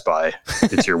to Best Buy.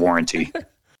 It's your warranty.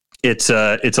 It's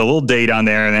a little date on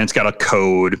there, and then it's got a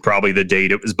code, probably the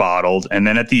date it was bottled. And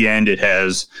then at the end, it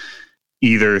has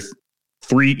either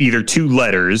 2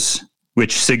 letters,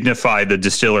 which signify the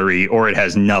distillery, or it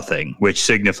has nothing, which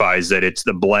signifies that it's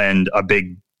the blend, a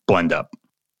big blend up.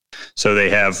 So they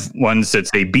have ones that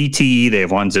say BT, they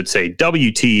have ones that say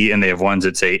WT, and they have ones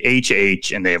that say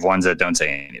HH, and they have ones that don't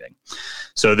say anything.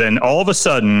 So then all of a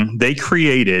sudden, they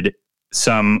created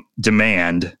some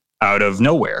demand out of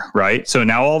nowhere, right? So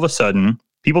now all of a sudden,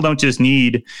 people don't just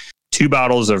need 2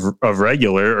 bottles of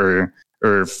regular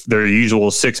or their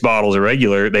usual 6 bottles of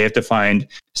regular. They have to find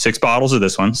 6 bottles of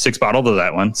this one, 6 bottles of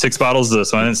that one, 6 bottles of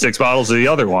this one, and 6 bottles of the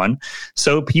other one.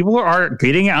 So people are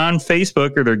getting on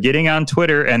Facebook or they're getting on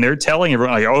Twitter and they're telling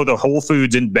everyone, like, oh, the Whole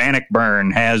Foods in Bannockburn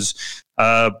has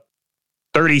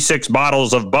 36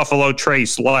 bottles of Buffalo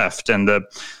Trace left, and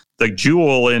the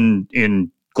Jewel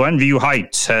in Glenview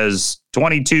Heights has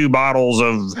 22 bottles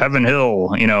of Heaven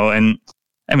Hill, and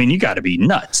I mean, you got to be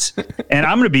nuts. And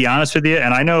I'm going to be honest with you.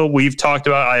 And I know we've talked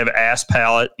about, I have ass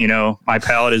palate, my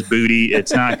palate is booty.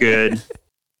 It's not good.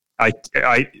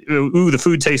 The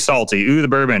food tastes salty. Ooh, the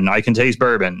bourbon. I can taste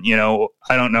bourbon. I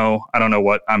don't know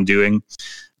what I'm doing,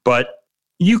 but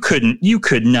you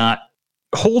could not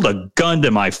hold a gun to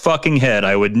my fucking head.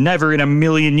 I would never in a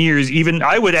million years, even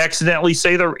I would accidentally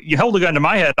say you held a gun to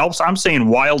my head. I'm saying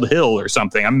Wild Hill or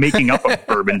something. I'm making up a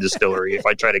bourbon distillery if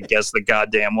I try to guess the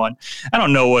goddamn one. I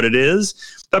don't know what it is,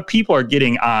 but people are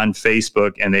getting on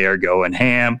Facebook and they are going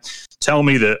ham. Tell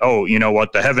me that, you know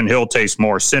what, the Heaven Hill tastes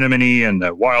more cinnamony and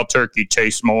the Wild Turkey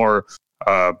tastes more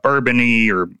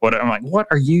bourbony or what. I'm like, what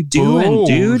are you doing,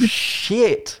 dude?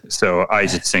 Shit. So I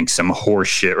just think some horse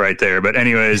shit right there. But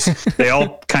anyways, they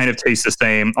all kind of taste the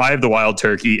same. I have the Wild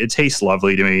Turkey. It tastes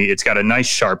lovely to me. It's got a nice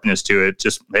sharpness to it.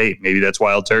 Just, hey, maybe that's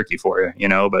Wild Turkey for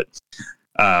you, but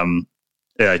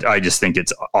I just think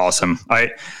it's awesome.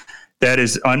 That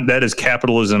is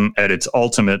capitalism at its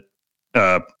ultimate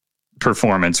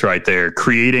performance right there.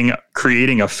 Creating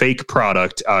a fake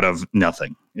product out of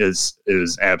nothing is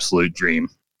absolute dream.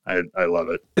 I love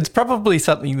it. It's probably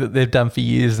something that they've done for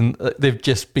years, and they've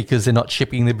just, because they're not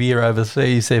shipping the beer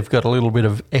overseas, they've got a little bit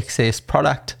of excess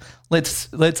product. Let's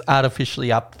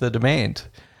artificially up the demand.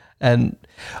 And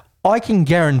I can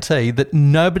guarantee that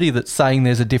nobody that's saying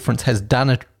there's a difference has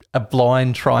done a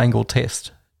blind triangle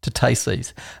test to taste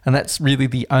these. And that's really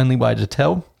the only way to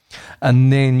tell.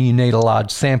 And then you need a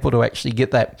large sample to actually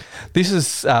get that. This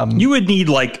is... you would need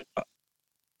like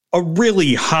a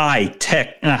really not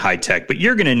high tech, but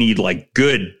you're going to need like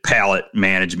good palate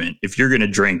management if you're going to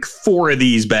drink 4 of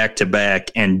these back to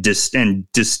back and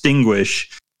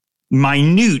distinguish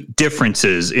minute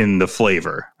differences in the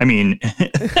flavor. I mean...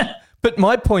 But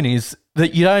my point is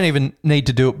that you don't even need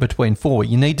to do it between 4.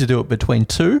 You need to do it between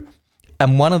 2.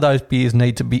 And one of those beers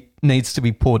needs to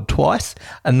be poured twice,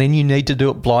 and then you need to do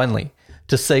it blindly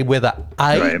to see whether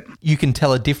A, you can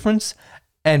tell a difference,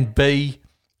 and B,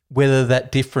 whether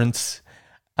that difference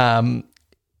is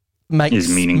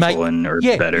meaningful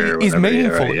better, is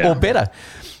meaningful or better,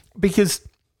 because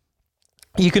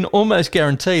you can almost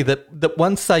guarantee that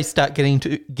once they start getting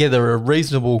together a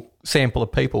reasonable sample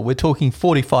of people, we're talking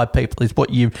 45 people is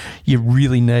what you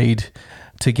really need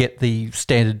to get the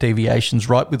standard deviations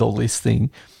right with all this thing.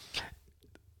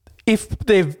 If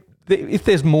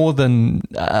there's more than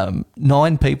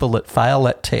 9 people that fail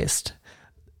that test,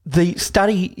 the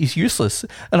study is useless.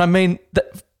 And I mean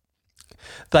that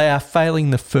they are failing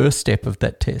the first step of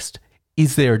that test.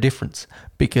 Is there a difference?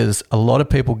 Because a lot of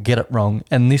people get it wrong,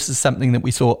 and this is something that we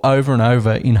saw over and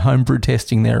over in homebrew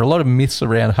testing. There are a lot of myths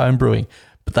around homebrewing,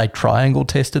 but they triangle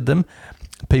tested them.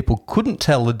 People couldn't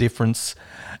tell the difference.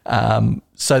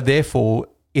 So therefore,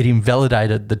 it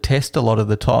invalidated the test a lot of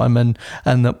the time, and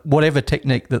that whatever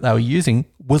technique that they were using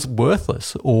was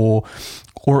worthless, or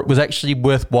it was actually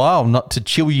worthwhile not to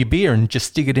chill your beer and just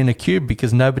stick it in a cube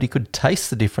because nobody could taste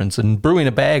the difference. And brewing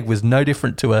a bag was no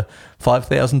different to a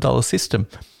 $5,000 system.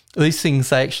 These things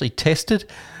they actually tested.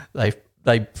 They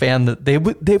found that there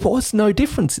was no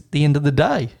difference at the end of the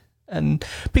day, and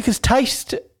because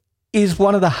taste is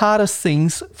one of the hardest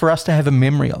things for us to have a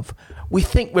memory of. We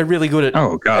think we're really good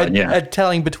at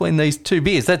telling between these 2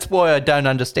 beers. That's why I don't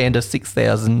understand a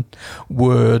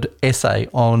 6,000-word essay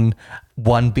on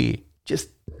one beer. Just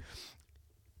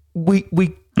we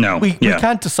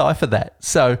can't decipher that.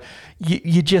 So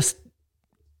you're just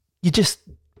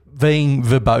being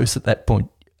verbose at that point.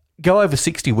 Go over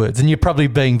 60 words and you're probably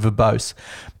being verbose.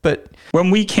 But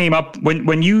when we came up,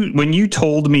 when you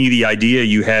told me the idea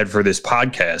you had for this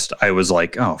podcast, I was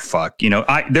like, oh fuck,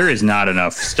 there is not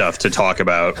enough stuff to talk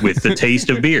about with the taste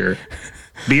of beer.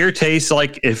 Beer tastes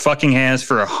like it fucking has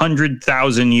for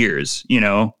 100,000 years,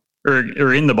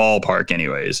 or in the ballpark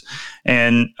anyways.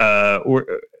 And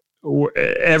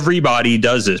everybody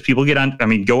does this. People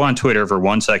go on Twitter for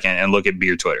 1 second and look at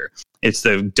beer Twitter. It's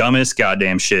the dumbest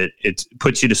goddamn shit. It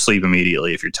puts you to sleep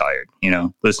immediately if you're tired.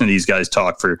 Listen to these guys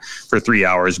talk for 3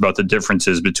 hours about the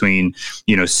differences between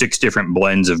 6 different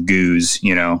blends of goose.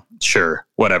 Sure,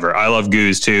 whatever. I love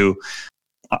goose too.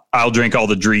 I'll drink all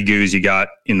the Dree goose you got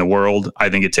in the world.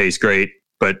 I think it tastes great,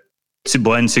 but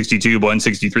blend 62, blend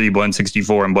 63, blend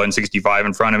 64, and blend 65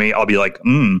 in front of me, I'll be like,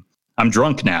 I'm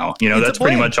drunk now. That's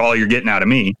pretty much all you're getting out of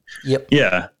me. Yep.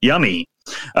 Yeah. Yummy.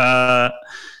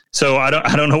 So I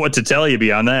don't know what to tell you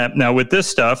beyond that. Now with this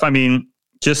stuff, I mean,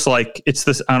 just like it's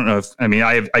this, I don't know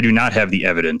if, I do not have the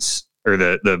evidence or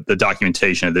the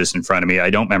documentation of this in front of me. I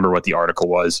don't remember what the article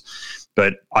was,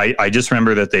 but I just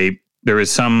remember that there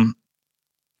was some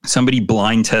somebody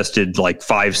blind tested like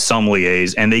 5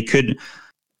 sommeliers, and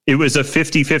it was a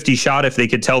 50-50 shot if they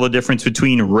could tell the difference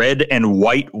between red and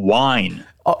white wine.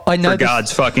 I know for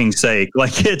God's fucking sake.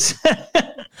 Like, it's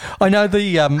I know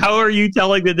the how are you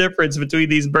telling the difference between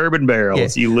these bourbon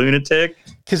barrels, you lunatic?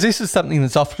 Because this is something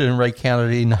that's often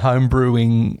recounted in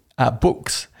homebrewing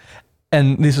books,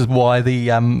 and this is why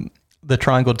the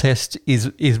triangle test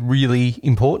is really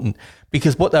important,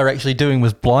 because what they were actually doing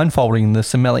was blindfolding the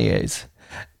sommeliers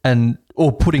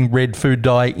or putting red food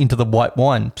dye into the white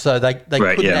wine, so they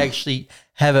couldn't actually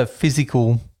have a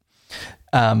physical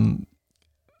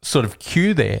sort of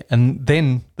cue there, and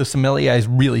then the sommeliers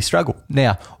really struggle.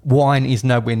 Now, wine is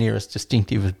nowhere near as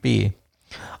distinctive as beer.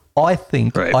 I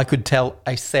think I could tell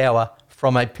a sour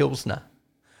from a Pilsner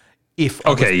if I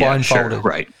was blindfolded. Sure,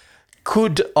 right.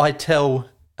 Could I tell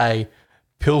a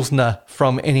Pilsner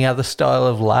from any other style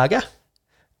of lager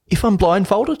if I'm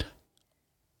blindfolded?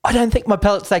 I don't think my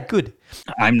palate's that good.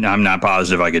 I'm not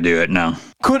positive I could do it, no.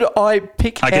 Could I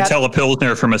pick I could tell a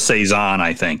Pilsner from a Saison,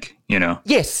 I think,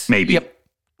 Yes. Maybe. Yep.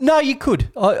 No, you could.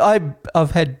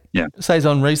 I've had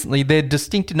Saison recently. They're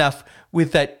distinct enough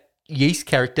with that yeast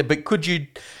character, but could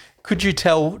you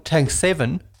tell Tank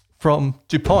 7 from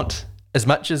DuPont, as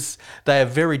much as they are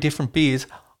very different beers?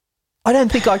 I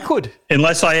don't think I could.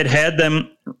 Unless I had them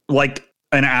like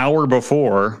an hour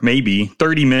before, maybe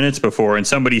 30 minutes before, and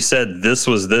somebody said this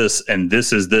was this and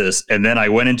this is this, and then I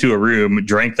went into a room,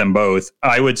 drank them both,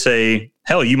 I would say,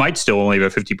 hell, you might still only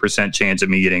have a 50% chance of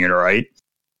me getting it right.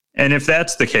 And if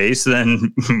that's the case,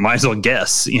 then might as well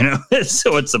guess,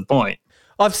 So what's the point?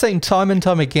 I've seen time and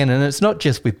time again, and it's not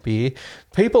just with beer,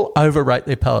 people overrate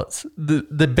their palates.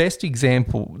 The best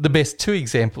two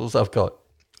examples I've got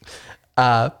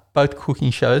are both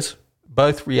cooking shows,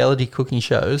 both reality cooking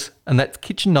shows, and that's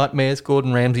Kitchen Nightmares.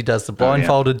 Gordon Ramsay does the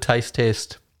blindfolded taste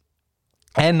test,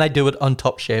 and they do it on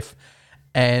Top Chef.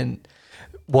 And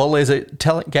while there's a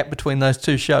talent gap between those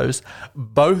two shows,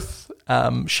 both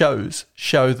shows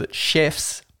show that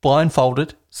chefs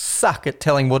blindfolded suck at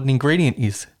telling what an ingredient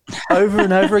is over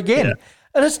and over again.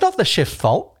 And it's not the chef's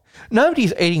fault.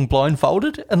 Nobody's eating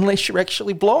blindfolded unless you're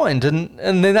actually blind, and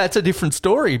then that's a different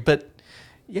story. But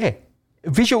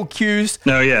visual cues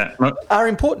are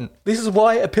important. This is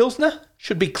why a Pilsner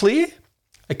should be clear,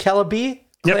 a Calabier,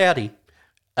 cloudy,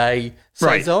 a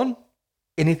Saison,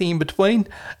 anything in between,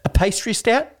 a pastry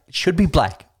stout, it should be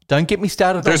black. Don't get me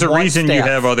started There's on a white reason stouts. you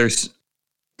have others.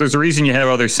 There's a reason you have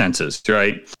other senses,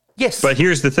 right? Yes. But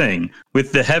here's the thing.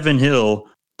 With the Heaven Hill,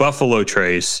 Buffalo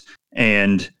Trace,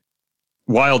 and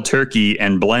Wild Turkey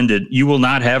and blended, you will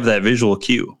not have that visual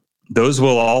cue. Those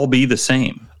will all be the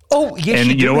same. Oh, yes.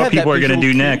 And you know what people are going to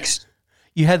do next?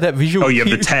 You had that visual you have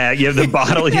cue. the tag, you have the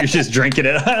bottle, you're just drinking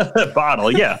it out of the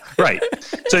bottle. Yeah, right.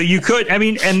 So you could,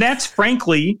 and that's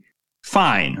frankly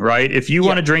fine, right? If you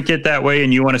want to drink it that way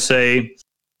and you want to say,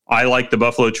 I like the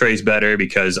Buffalo Trace better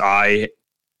because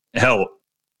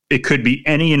it could be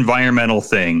any environmental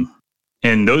thing.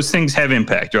 And those things have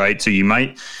impact, right? So you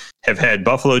might have had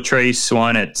Buffalo Trace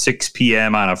one at 6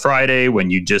 p.m. on a Friday when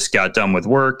you just got done with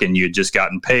work and you had just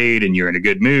gotten paid and you're in a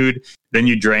good mood. Then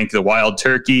you drank the Wild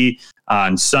Turkey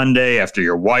on Sunday after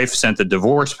your wife sent the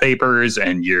divorce papers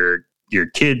and your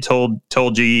kid told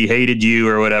you he hated you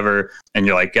or whatever. And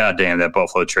you're like, God damn, that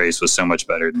Buffalo Trace was so much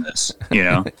better than this,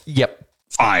 Yep.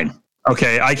 Fine.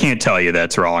 Okay. I can't tell you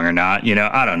that's wrong or not,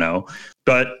 I don't know.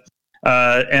 But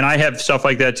and I have stuff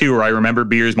like that too, where I remember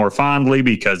beers more fondly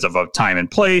because of a time and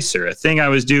place or a thing I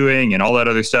was doing and all that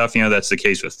other stuff. That's the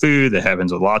case with food. That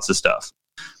happens with lots of stuff.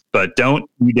 But don't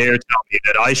you dare tell me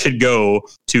that I should go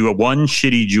to a one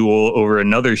shitty Jewel over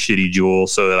another shitty Jewel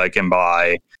so that I can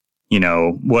buy,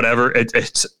 whatever.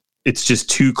 It's just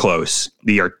too close.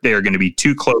 They are going to be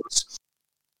too close.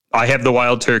 I have the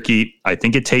Wild Turkey. I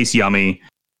think it tastes yummy.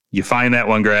 You find that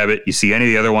one, grab it. You see any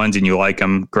of the other ones and you like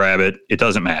them, grab it. It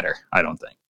doesn't matter, I don't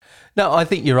think. No, I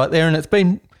think you're right there. And it's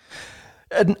been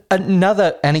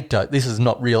another anecdote. This is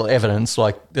not real evidence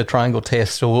like the triangle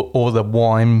test or the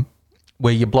wine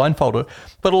where you're blindfolded.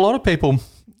 But a lot of people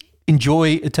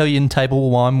enjoy Italian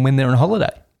table wine when they're on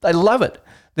holiday. They love it.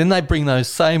 Then they bring those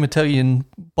same Italian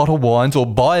bottled wines or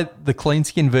buy the clean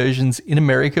skin versions in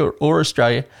America or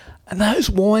Australia, and those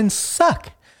wines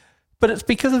suck. But it's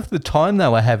because of the time they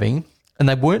were having, and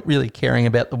they weren't really caring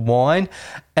about the wine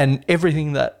and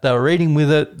everything that they were eating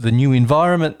with it, the new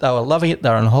environment. They were loving it. They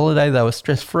were on holiday. They were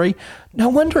stress-free. No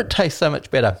wonder it tastes so much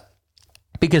better,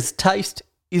 because taste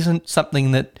isn't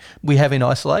something that we have in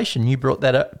isolation. You brought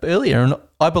that up earlier, and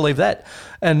I believe that.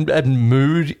 And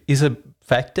mood is a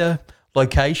factor.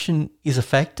 Location is a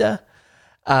factor.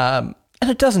 And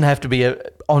it doesn't have to be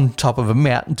on top of a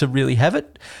mountain to really have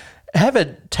it. have a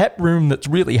tap room that's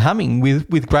really humming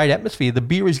with great atmosphere. The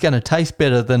beer is going to taste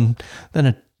better than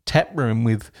a tap room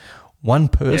with one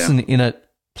person in it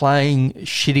playing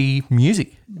shitty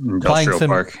music. Industrial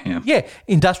Park,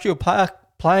 Industrial Park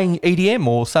playing EDM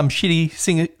or some shitty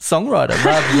singer-songwriter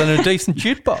rather than a decent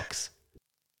jukebox.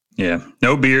 Yeah,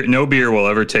 no beer will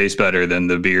ever taste better than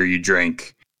the beer you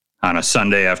drink on a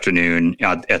Sunday afternoon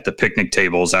at the picnic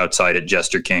tables outside at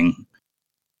Jester King.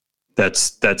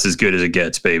 That's as good as it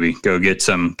gets, baby. Go get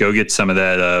some of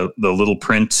that the Little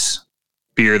Prince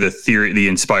beer, the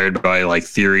inspired by like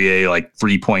Theory A, like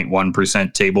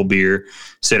 3.1% table beer.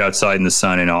 Sit outside in the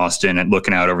sun in Austin and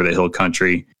looking out over the hill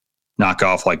country. Knock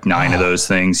off like 9 of those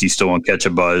things. You still won't catch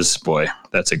a buzz. Boy,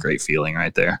 that's a great feeling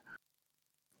right there.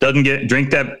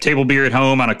 Drink that table beer at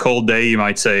home on a cold day. You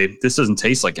might say this doesn't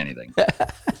taste like anything,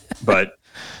 but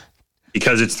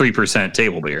because it's 3%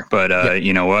 table beer. But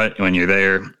you know what? When you're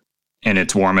there and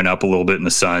it's warming up a little bit in the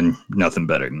sun, nothing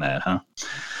better than that, huh?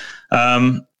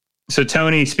 So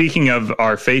Tony, speaking of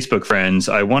our Facebook friends,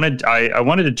 I wanted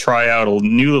to try out a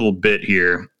new little bit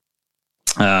here.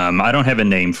 I don't have a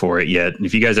name for it yet.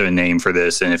 If you guys have a name for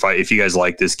this, and if you guys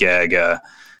like this gag,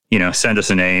 send us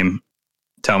a name.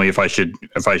 Tell me if I should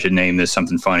name this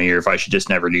something funny or if I should just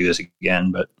never do this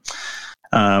again. But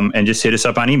and just hit us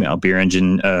up on email,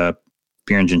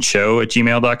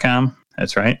 beerengineshow@gmail.com.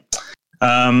 That's right.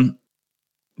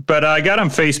 But I got on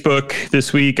Facebook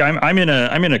this week. I'm in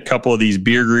a couple of these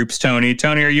beer groups. Tony,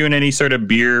 are you in any sort of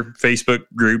beer Facebook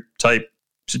group type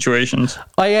situations?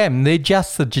 I am. They're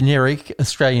just the generic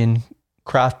Australian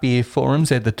craft beer forums.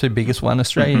 They're the two biggest one.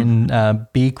 Australian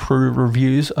Beer Crew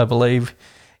Reviews, I believe,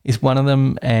 is one of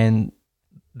them, and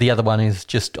the other one is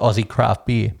just Aussie Craft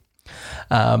Beer.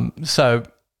 So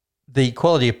the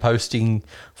quality of posting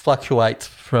fluctuates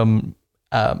from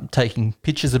taking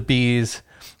pictures of beers,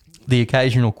 the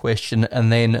occasional question,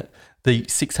 and then the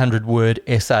 600-word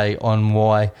essay on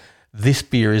why this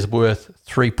beer is worth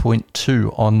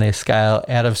 3.2 on their scale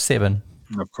out of 7.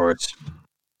 Of course.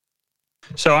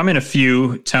 So I'm in a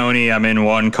few, Tony. I'm in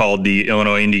one called the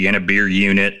Illinois Indiana Beer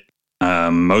Unit.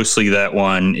 Mostly that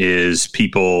one is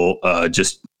people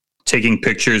just taking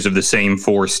pictures of the same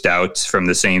 4 stouts from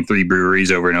the same 3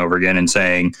 breweries over and over again and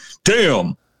saying,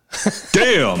 damn, this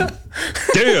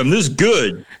is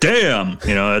good. Damn.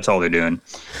 That's all they're doing.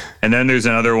 And then there's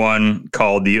another one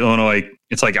called the Illinois,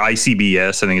 it's like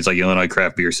ICBS. I think it's like Illinois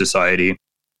Craft Beer Society.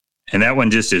 And that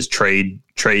one just is trade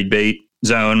bait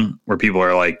zone where people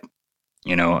are like,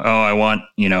 I want,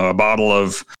 a bottle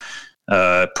of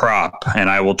prop and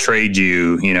I will trade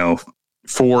you,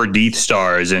 4 Death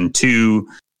Stars and 2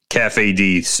 Cafe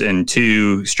Deaths and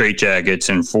 2 Straight Jackets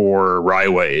and 4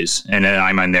 Ryways. And then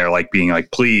I'm in there like being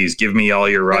like, please give me all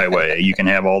your Ryway. You can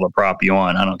have all the prop you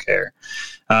want. I don't care.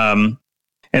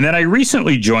 And then I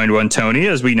recently joined one, Tony,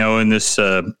 as we know in this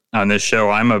on this show.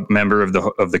 I'm a member of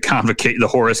the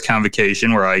Horus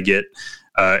Convocation, where I get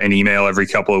an email every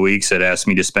couple of weeks that asks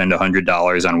me to spend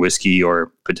 $100 on whiskey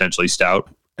or potentially stout.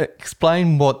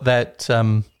 Explain what that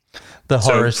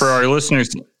Horus. So for our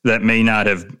listeners that may not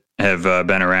have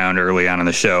been around early on in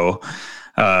the show,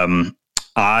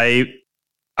 I,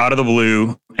 out of the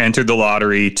blue, entered the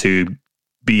lottery to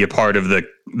be a part of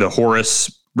the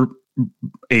Horus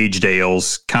Aged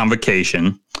Ales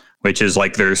Convocation, which is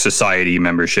like their society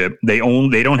membership. They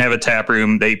don't have a tap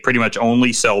room. They pretty much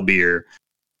only sell beer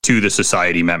to the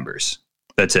society members.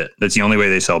 That's it. That's the only way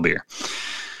they sell beer.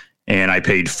 And I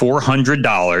paid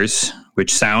 $400,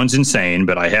 which sounds insane,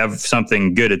 but I have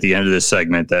something good at the end of this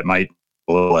segment that might be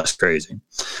a little less crazy.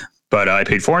 But I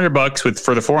paid $400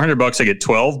 for the $400. I get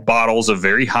 12 bottles of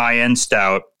very high end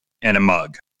stout and a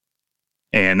mug.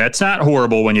 And that's not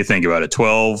horrible when you think about it.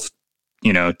 12,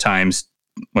 times,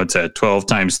 what's that? 12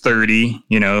 times 30,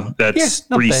 that's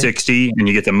 360 bad. And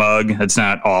you get the mug. That's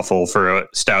not awful for a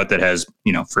stout that has,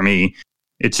 for me,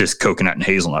 it's just coconut and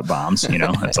hazelnut bombs.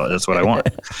 That's what I want.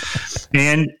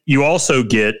 And you also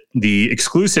get the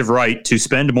exclusive right to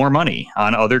spend more money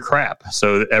on other crap.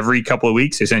 So every couple of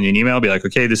weeks, they send you an email, be like,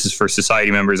 okay, this is for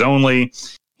society members only.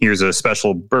 Here's a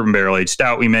special bourbon barrel aged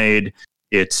stout we made.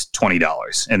 It's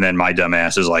 $20. And then my dumb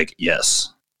ass is like,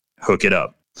 yes, hook it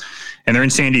up. And they're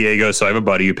in San Diego, so I have a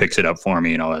buddy who picks it up for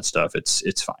me and all that stuff.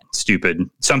 It's fine. Stupid.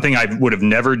 Something I would have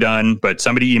never done, but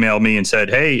somebody emailed me and said,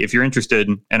 hey, if you're interested.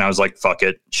 And I was like, fuck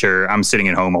it. Sure. I'm sitting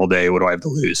at home all day. What do I have to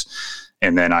lose?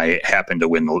 And then I happened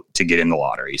to get in the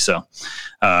lottery. So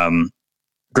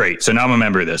great. So now I'm a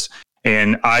member of this.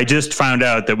 And I just found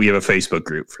out that we have a Facebook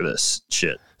group for this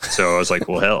shit. So I was like,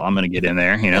 well, hell, I'm going to get in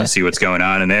there, see what's going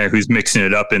on in there. Who's mixing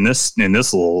it up in this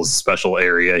little special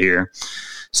area here.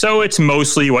 So it's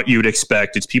mostly what you would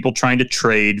expect. It's people trying to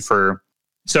trade for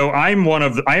So I'm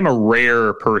a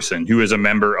rare person who is a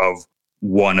member of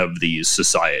one of these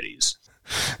societies.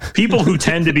 People who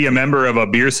tend to be a member of a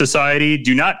beer society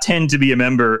do not tend to be a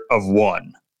member of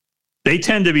one. They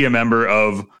tend to be a member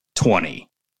of 20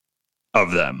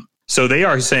 of them. So they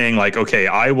are saying like, okay,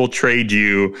 I will trade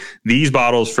you these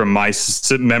bottles from my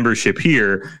membership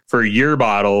here for your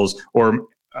bottles, or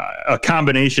a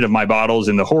combination of my bottles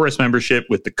in the Horus membership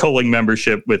with the Culling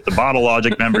membership with the Bottle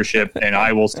Logic membership, and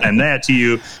I will send that to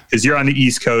you because you're on the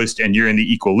East Coast and you're in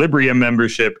the Equilibrium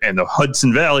membership and the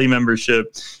Hudson Valley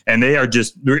membership, and they're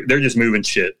just moving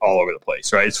shit all over the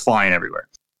place, right? It's flying everywhere.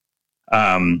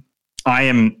 I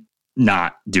am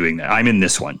not doing that. I'm in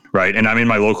this one, right? And I'm in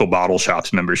my local bottle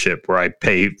shops membership where I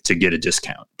pay to get a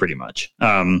discount, pretty much.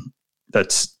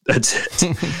 That's it.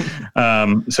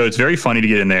 So it's very funny to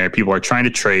get in there. People are trying to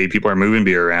trade. People are moving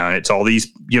beer around. It's all these,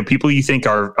 people you think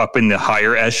are up in the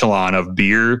higher echelon of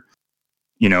beer,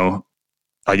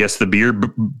 I guess the beer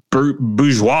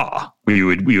bourgeois, we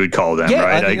would call them,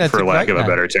 yeah, right? For lack of a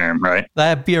better term, right?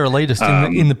 They are beer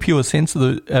elitists in the pure sense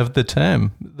of the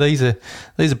term. These are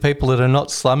people that are not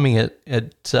slumming it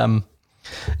at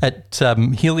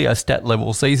heliostat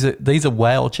levels. These are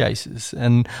whale chasers,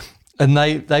 and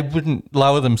they wouldn't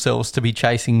lower themselves to be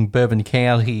chasing Bourbon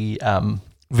County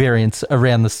variants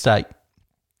around the state.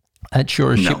 That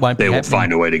sure as shit won't be happening. They will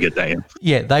find a way to get that in.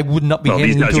 Yeah, they would not be heading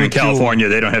these guys into are in California.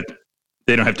 They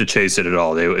don't have to chase it at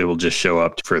all. It will just show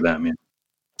up for them. Yeah.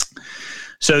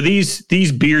 So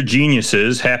these beer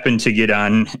geniuses happen to get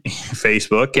on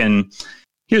Facebook, and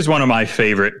here's one of my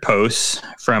favorite posts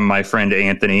from my friend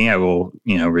Anthony. I will,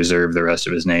 reserve the rest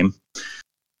of his name.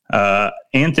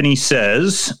 Anthony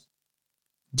says,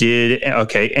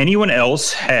 anyone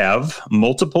else have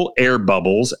multiple air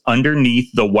bubbles underneath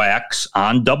the wax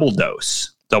on Double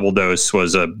Dose? Double Dose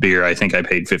was a beer I think I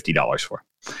paid $50 for.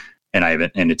 And I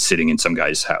haven't, and it's sitting in some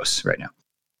guy's house right now.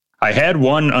 I had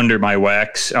one under the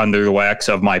wax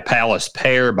of my Palace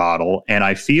Pear bottle, and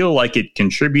I feel like it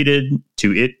contributed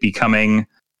to it becoming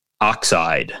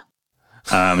oxide.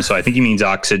 So I think he means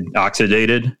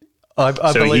oxidated. I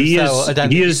believe so. I don't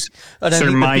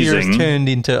think the beer is turned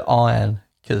into iron,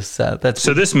 because that's.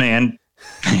 So this man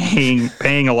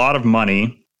paying a lot of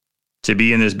money to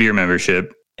be in this beer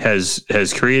membership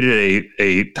has created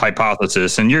a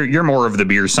hypothesis, and you're more of the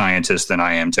beer scientist than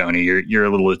I am, Tony. You're a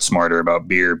little bit smarter about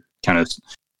beer kind of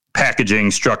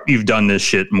packaging. You've done this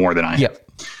shit more than I have.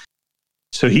 Yep.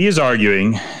 So he is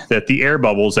arguing that the air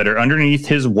bubbles that are underneath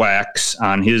his wax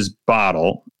on his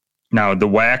bottle. Now the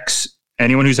wax,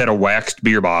 anyone who's had a waxed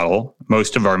beer bottle,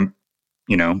 most of our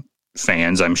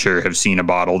fans, I'm sure, have seen a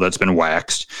bottle that's been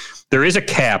waxed. There is a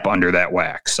cap under that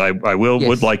wax. I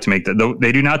would like to make that.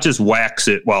 They do not just wax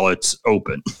it while it's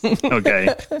open. Okay.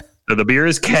 So the beer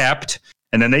is capped,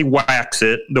 and then they wax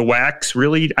it. The wax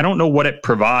really, I don't know what it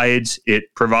provides.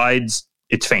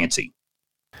 It's fancy.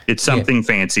 It's something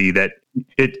fancy that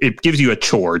it gives you a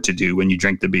chore to do when you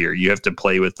drink the beer. You have to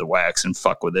play with the wax and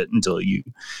fuck with it until you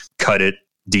cut it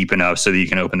deep enough so that you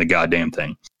can open the goddamn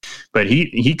thing. But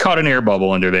he caught an air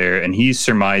bubble under there, and he's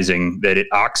surmising that it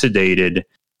oxidated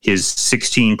his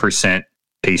 16%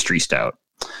 pastry stout.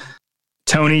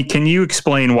 Tony, can you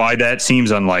explain why that seems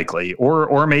unlikely?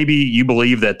 Or maybe you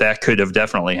believe that could have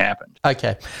definitely happened.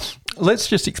 Okay. Let's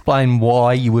just explain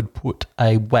why you would put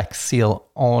a wax seal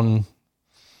on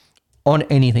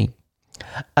anything.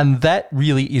 And that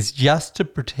really is just to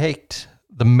protect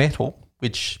the metal,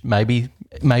 which maybe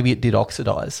it did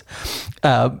oxidize,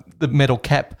 the metal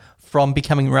cap from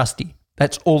becoming rusty.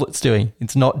 That's all it's doing.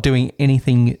 It's not doing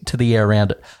anything to the air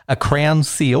around it. A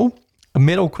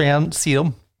metal crown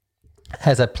seal,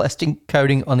 has a plastic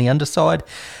coating on the underside,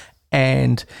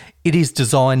 and it is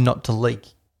designed not to leak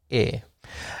air.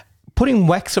 Putting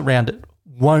wax around it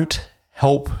won't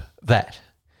help that.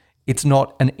 It's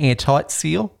not an airtight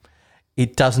seal.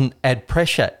 It doesn't add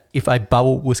pressure if a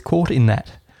bubble was caught in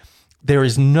that. There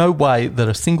is no way that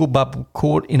a single bubble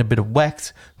caught in a bit of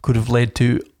wax could have led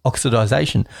to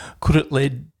oxidization. Could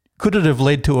it have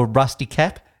led to a rusty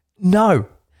cap? No.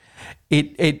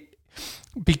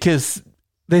 Because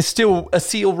there's still a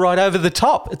seal right over the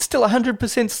top. It's still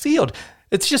 100% sealed.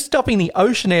 It's just stopping the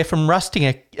ocean air from rusting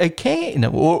a can,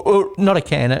 or not a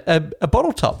can, a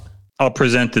bottle top. I'll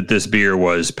present that this beer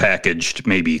was packaged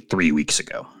maybe 3 weeks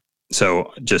ago.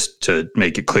 So just to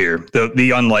make it clear,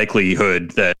 the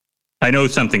unlikelihood that I know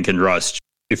something can rust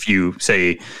if you,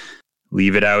 say,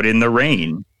 leave it out in the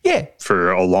rain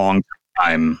for a long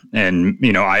time. And,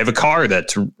 I have a car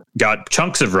that's got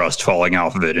chunks of rust falling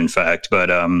off of it, in fact. But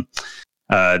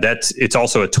it's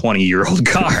also a 20-year-old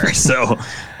car. So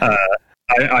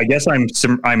I guess I'm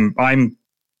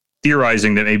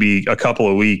theorizing that maybe a couple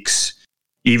of weeks,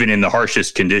 even in the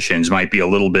harshest conditions, might be a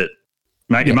little bit.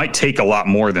 It might take a lot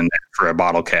more than that for a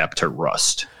bottle cap to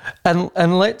rust. And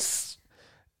let's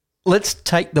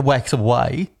take the wax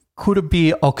away. Could a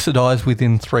beer oxidize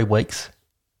within 3 weeks?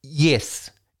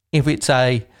 Yes. If it's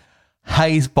a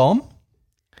haze bomb,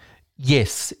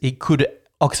 yes, it could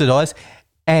oxidize.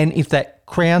 And if that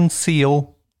crown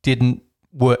seal didn't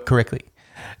work correctly.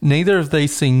 Neither of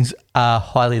these things are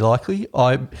highly likely.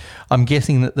 I'm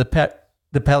guessing that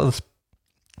the Palace,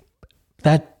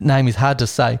 that name is hard to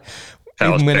say.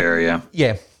 Palace Bear, yeah.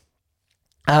 Yeah.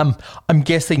 I'm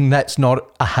guessing that's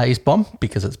not a haze bomb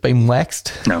because it's been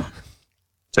waxed. No.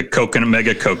 It's a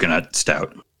mega coconut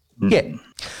stout. Yeah. It's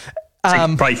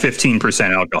like probably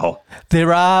 15% alcohol.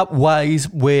 There are ways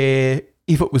where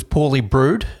if it was poorly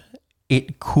brewed,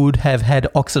 it could have had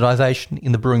oxidization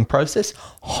in the brewing process.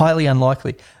 Highly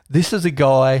unlikely. This is a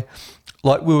guy,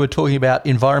 like we were talking about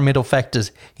environmental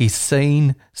factors. He's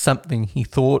seen something he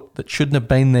thought that shouldn't have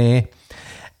been there,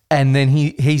 and then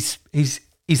he's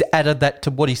added that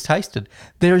to what he's tasted.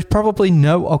 There is probably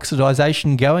no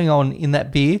oxidization going on in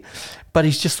that beer, but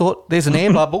he's just thought there's an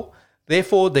air bubble,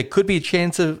 therefore there could be a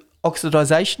chance of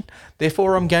oxidization,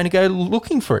 therefore I'm going to go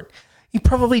looking for it. He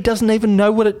probably doesn't even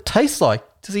know what it tastes like.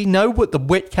 Does he know what the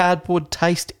wet cardboard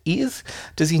taste is?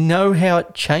 Does he know how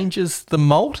it changes the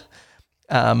malt?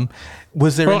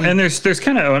 Was there and there's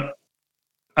kind of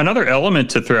another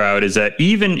element to throw out is that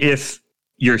even if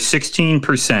you're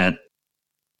 16%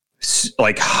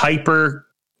 like hyper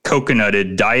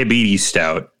coconutted diabetes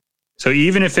stout, so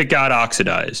even if it got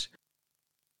oxidized,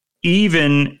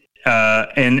 even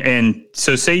and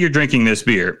so say you're drinking this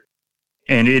beer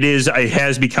and it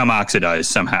has become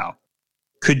oxidized somehow.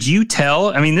 Could you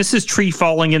tell? I mean, this is tree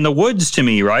falling in the woods to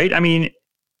me, right? I mean,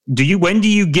 when do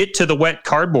you get to the wet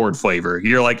cardboard flavor?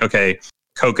 You're like, okay,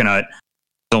 coconut,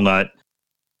 hazelnut,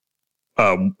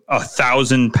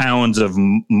 1,000 pounds of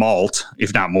malt,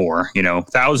 if not more,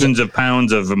 thousands of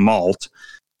pounds of malt.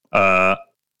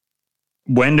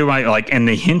 When do I and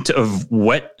the hint of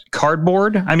wet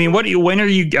cardboard? I mean,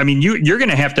 you're going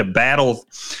to have to battle.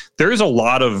 There's a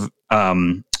lot of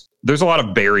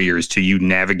barriers to you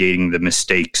navigating the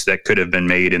mistakes that could have been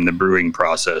made in the brewing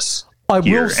process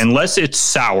unless it's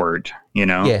soured,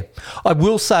 Yeah. I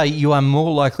will say you are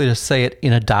more likely to see it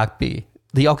in a dark beer.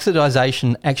 The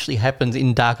oxidization actually happens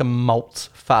in darker malts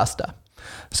faster.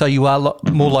 So you are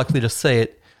more likely to see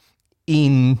it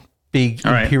in big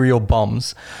imperial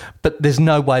bombs. But there's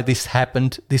no way this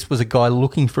happened. This was a guy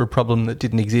looking for a problem that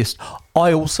didn't exist.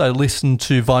 I also listen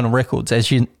to vinyl records.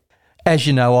 As you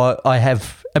know, I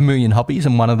have a million hobbies,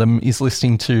 and one of them is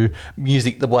listening to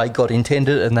music the way God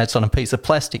intended, and that's on a piece of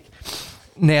plastic.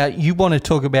 Now, you want to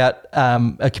talk about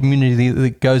a community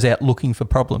that goes out looking for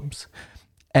problems,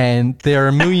 and there are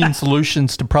a million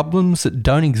solutions to problems that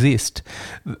don't exist.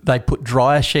 They put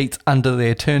dryer sheets under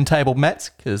their turntable mats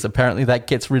because apparently that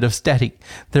gets rid of static.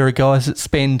 There are guys that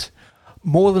spend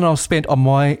more than I've spent on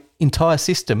my entire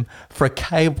system for a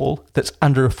cable that's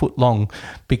under a foot long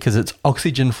because it's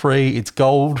oxygen free, it's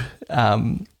gold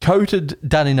coated,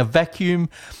 done in a vacuum.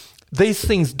 These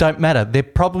things don't matter. They're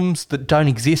problems that don't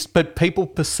exist, but people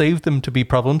perceive them to be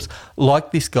problems,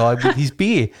 like this guy with his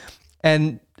beer.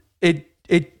 And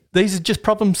these are just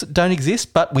problems that don't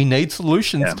exist, but we need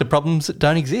solutions to problems that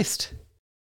don't exist.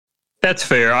 That's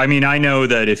fair. I mean, I know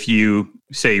that if you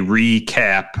say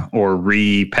recap or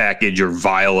repackage or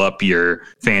vial up your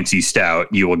fancy stout,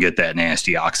 you will get that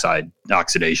nasty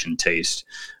oxidation taste.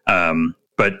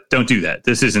 But don't do that.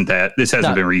 This isn't that. This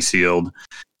hasn't been resealed.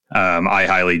 I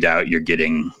highly doubt you're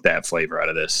getting that flavor out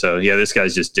of this. So yeah, this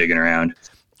guy's just digging around.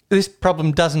 This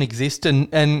problem doesn't exist,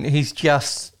 and he's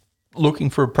just looking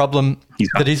for a problem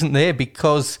that isn't there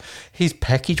because his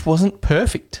package wasn't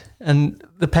perfect, and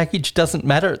the package doesn't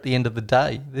matter at the end of the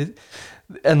day.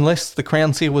 Unless the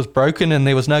crown seal was broken and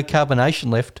there was no carbonation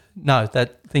left, no,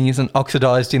 that thing isn't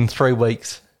oxidized in 3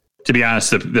 weeks. To be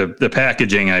honest, the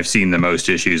packaging I've seen the most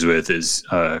issues with is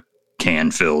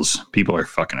can fills. People are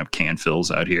fucking up can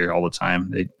fills out here all the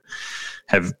time. They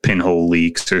have pinhole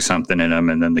leaks or something in them,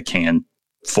 and then the can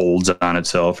folds on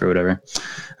itself or whatever.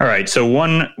 All right, so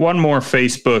one more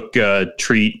Facebook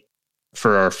treat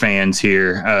for our fans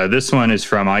here. This one is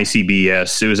from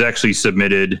ICBS. It was actually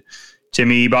submitted to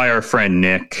me by our friend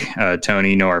Nick.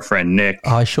 Tony, you know our friend Nick.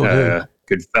 I sure do.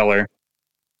 Good feller.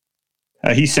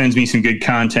 He sends me some good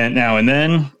content now and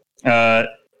then.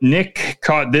 Nick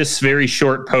caught this very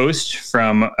short post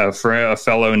from a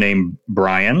fellow named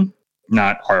Brian,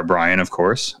 not our Brian, of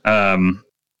course.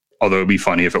 Although it'd be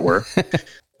funny if it were.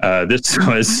 This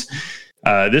was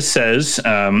This says,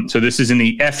 so this is in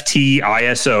the FT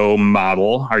ISO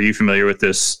model. Are you familiar with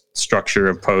this structure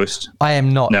of post? I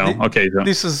am not. No? Okay. So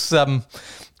This is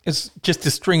it's just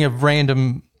a string of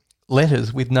random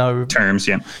letters with no terms,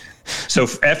 yeah. So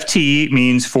FT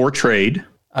means for trade.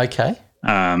 Okay.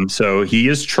 So he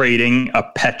is trading a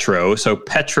Petro. So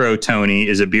Petro, Tony,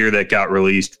 is a beer that got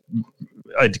released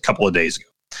a couple of days ago.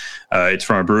 It's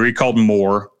from a brewery called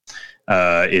Moore.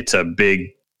 It's a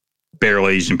big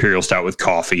barrel-aged imperial stout with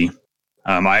coffee.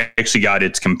 I actually got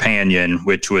its companion,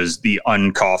 which was the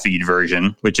uncoffeed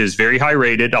version, which is very high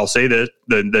rated. I'll say that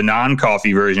the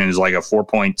non-coffee version is like a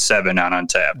 4.7 on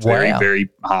Untappd. Wow. Very, very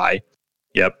high.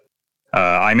 Yep.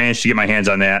 I managed to get my hands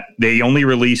on that. They only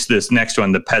released this next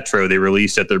one, the Petro. They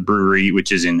released at their brewery,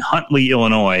 which is in Huntley,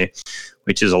 Illinois,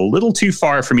 which is a little too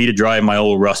far for me to drive my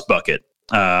old rust bucket.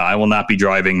 I will not be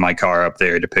driving my car up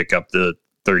there to pick up the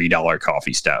 $30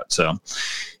 coffee stout. So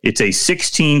it's a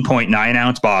 16.9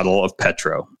 ounce bottle of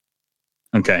Petro.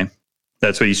 Okay.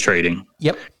 That's what he's trading.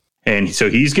 Yep. And so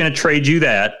he's going to trade you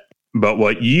that. But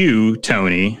what you,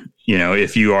 Tony,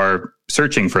 if you are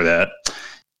searching for that,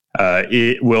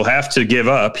 it will have to give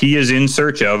up. He is in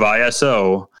search of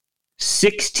ISO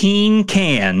 16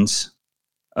 cans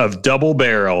of double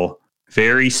barrel,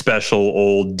 very special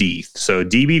old Deeth. So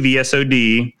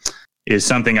DBVSOD is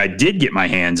something I did get my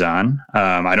hands on.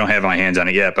 I don't have my hands on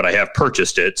it yet, but I have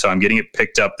purchased it. So I'm getting it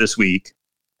picked up this week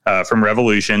from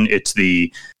Revolution. It's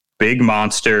the big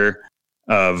monster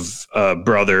of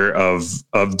brother of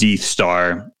Deeth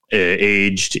Star,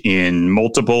 aged in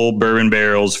multiple bourbon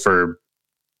barrels for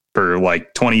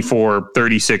like 24,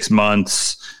 36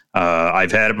 months.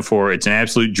 I've had it before. It's an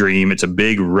absolute dream. It's a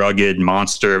big, rugged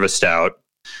monster of a stout.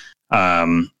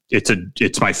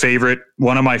 It's my favorite,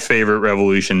 one of my favorite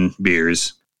Revolution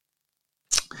beers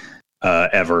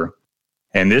ever.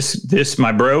 And this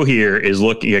my bro here is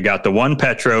looking. I got the one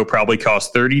Petro, probably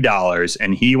cost $30,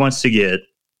 and he wants to get,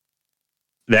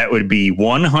 that would be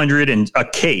 100 and a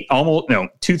case, almost, no,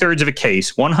 2/3 of a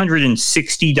case,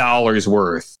 $160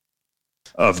 worth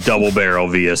of double barrel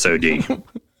VSOD.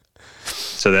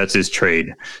 So that's his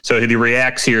trade. So the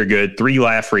reacts here are good. 3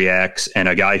 laugh reacts and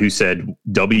a guy who said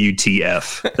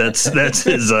WTF. That's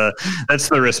his that's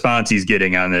the response he's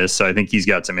getting on this. So I think he's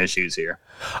got some issues here.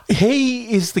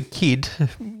 He is the kid,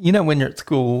 when you're at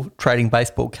school trading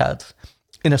baseball cards.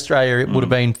 In Australia, it would have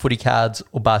been footy cards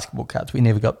or basketball cards. We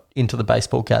never got into the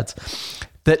baseball cards.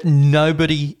 That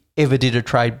nobody ever did a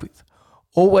trade with.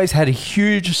 Always had a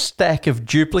huge stack of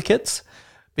duplicates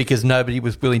because nobody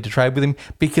was willing to trade with him,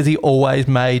 because he always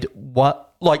made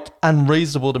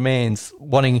unreasonable demands,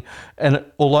 wanting an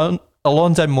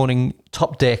Alonzo Mourning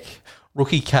top deck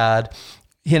rookie card.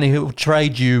 He'll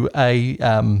trade you a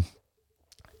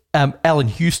Allen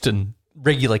Houston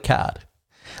regular card.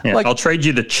 Yeah, I'll trade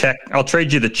you the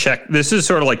check. This is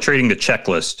sort of like trading the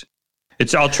checklist.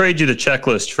 I'll trade you the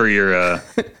checklist for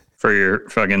your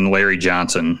fucking Larry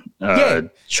Johnson,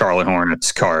 Charlotte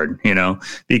Hornets card,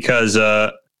 because,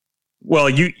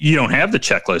 you don't have the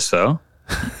checklist though.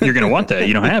 You're going to want that.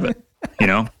 You don't have it,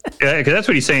 because that's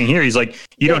what he's saying here. He's like,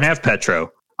 you don't have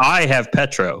Petro. I have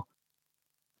Petro.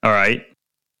 All right.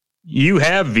 You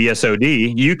have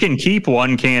VSOD. You can keep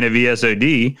 1 can of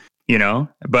VSOD,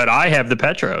 but I have the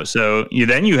Petro. So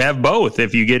then you have both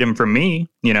if you get him from me,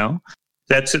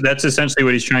 That's essentially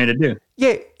what he's trying to do.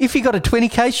 Yeah, if you got a 20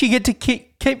 case, you get to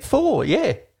keep 4.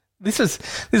 Yeah, this is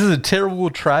a terrible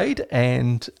trade,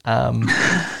 and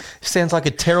sounds like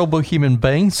a terrible human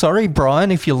being. Sorry,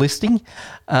 Brian, if you're listening.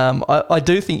 I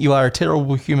do think you are a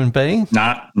terrible human being.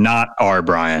 Not our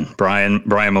Brian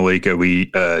Malika.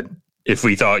 If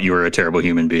we thought you were a terrible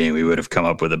human being, we would have come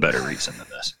up with a better reason than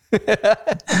this.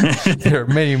 There are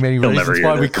many reasons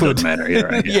why we could.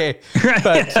 Right, yeah.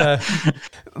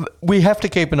 But we have to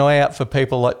keep an eye out for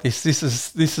people like this. This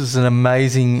is an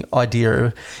amazing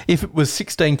idea. If it was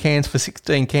 16 cans for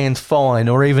 16 cans, fine,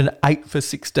 or even 8 for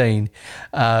 16,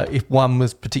 if one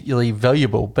was particularly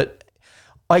valuable. But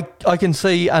I can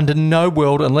see under no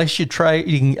world, unless you're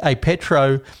trading a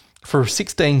Petro for a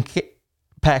 16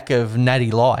 pack of Natty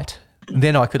Light,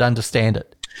 then I could understand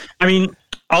it. I mean,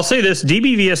 I'll say this: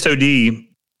 DBVSOD,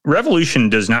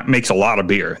 Revolution makes a lot of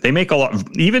beer. They make a lot.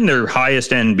 Even their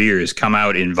highest end beers come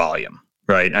out in volume,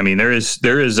 right? I mean, there is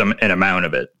an amount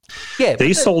of it. Yeah,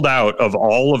 they sold out of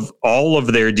all of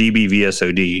their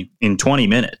DBVSOD in 20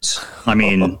 minutes. I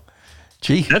mean,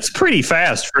 gee, that's pretty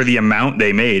fast for the amount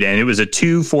they made, and it was a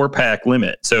 2 4-pack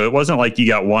limit. So it wasn't like you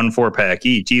got 1 4-pack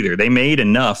each either. They made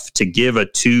enough to give a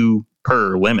 2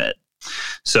 per limit.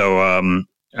 So,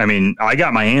 I mean, I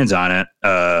got my hands on it,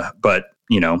 but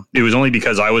it was only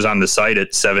because I was on the site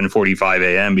at 7:45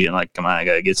 a.m. being like, come on, I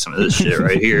got to get some of this shit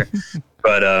right here.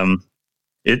 But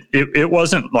it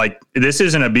wasn't like, this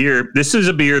isn't a beer. This is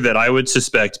a beer that I would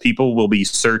suspect people will be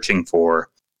searching for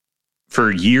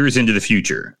years into the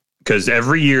future, because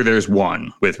every year there's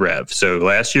one with Rev. So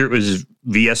last year it was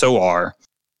VSOR.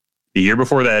 The year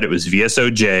before that it was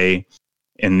VSOJ.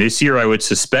 And this year I would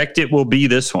suspect it will be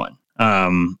this one.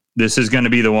 This is going to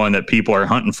be the one that people are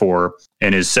hunting for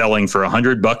and is selling for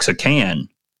 $100 a can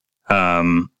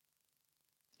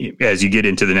as you get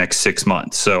into the next 6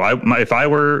 months. So if I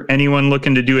were anyone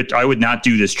looking to do it, I would not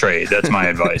do this trade. That's my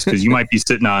advice, because you might be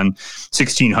sitting on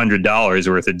 $1,600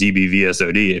 worth of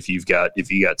DBVSOD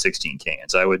if you got 16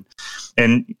 cans.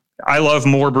 And I love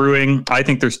Moore Brewing. I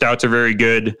think their stouts are very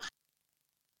good.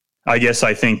 I guess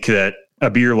I think that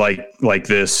a beer like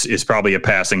this is probably a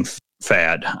passing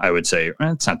fad, I would say.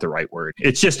 That's not the right word.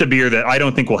 It's just a beer that I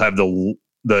don't think will have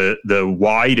the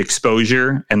wide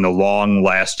exposure and the long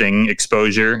lasting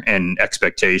exposure and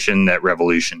expectation that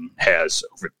Revolution has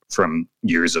from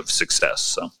years of success.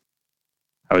 So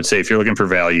I would say if you're looking for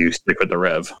value, stick with the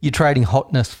Rev. You're trading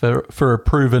hotness for a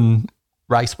proven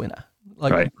race winner.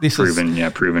 Like, right.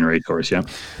 Proven racehorse. Yeah.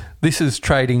 This is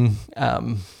trading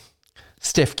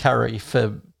Steph Curry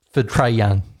for Trae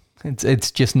Young.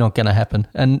 It's just not going to happen.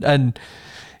 And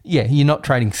yeah, you're not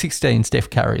trading 16 Steph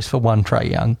Currys for one Trae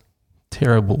Young.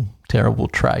 Terrible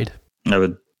trade. Not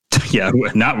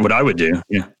what I would do.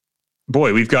 Yeah.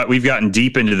 Boy, we've gotten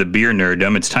deep into the beer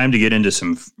nerddom. It's time to get into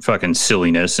some fucking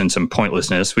silliness and some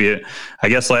pointlessness. I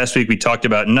guess last week we talked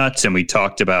about nuts and we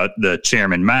talked about the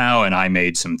Chairman Mao, and I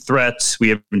made some threats. We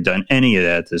haven't done any of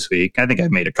that this week. I think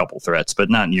I've made a couple threats, but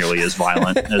not nearly as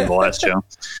violent as the last show.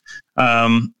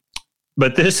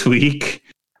 But this week,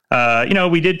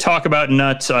 we did talk about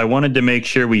nuts. I wanted to make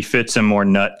sure we fit some more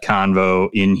nut convo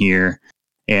in here.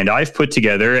 And I've put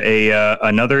together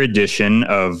another edition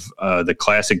of the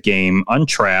classic game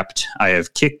Untrapped. I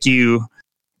have kicked you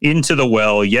into the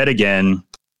well yet again,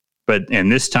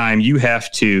 and this time you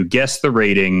have to guess the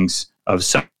ratings of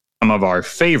some of our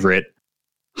favorite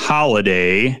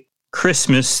holiday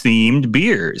Christmas-themed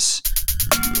beers.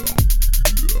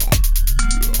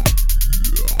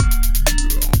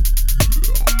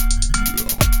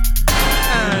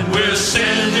 And we're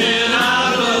sending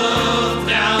our love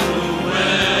down the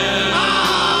well.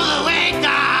 All the way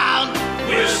down.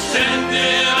 We're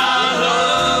sending our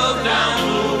love down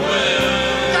the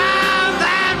well. Down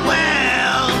that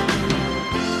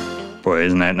well. Boy,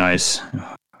 isn't that nice?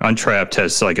 Untrapped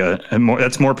has like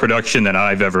that's more production than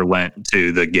I've ever lent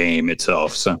to the game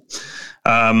itself. So,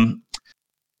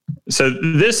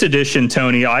 this edition,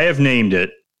 Tony, I have named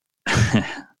it.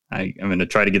 I'm going to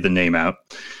try to get the name out.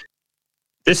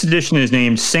 This edition is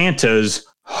named Santa's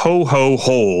Ho Ho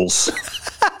Holes.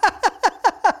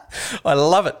 I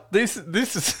love it. This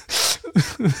is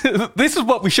this is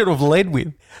what we should have led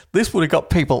with. This would have got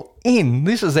people in.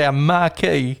 This is our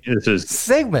marquee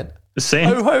segment.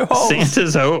 Ho Ho Holes.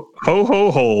 Santa's Ho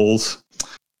Ho Holes.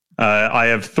 I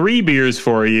have 3 beers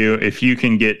for you. If you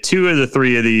can get 2 of the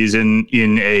 3 of these in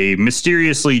a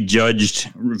mysteriously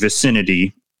judged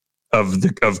vicinity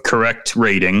of correct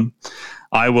rating,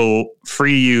 I will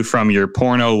free you from your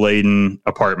porno-laden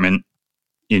apartment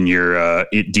in your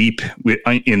deep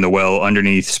in the well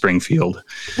underneath Springfield.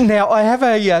 Now, I have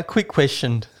a quick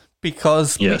question,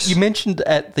 because yes. You mentioned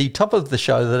at the top of the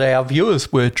show that our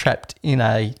viewers were trapped in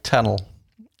a tunnel.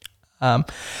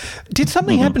 Did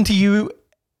something happen to you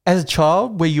as a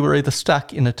child where you were either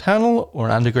stuck in a tunnel or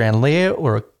an underground lair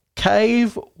or a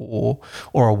cave or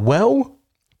a well?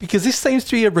 Because this seems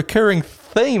to be a recurring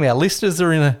theme. Our listeners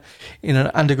are in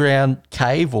an underground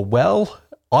cave or well.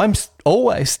 I'm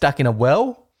always stuck in a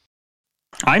well.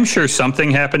 I'm sure something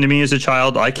happened to me as a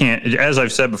child. I can't, as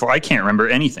I've said before, I can't remember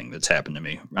anything that's happened to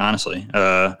me, honestly.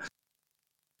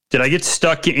 Did I get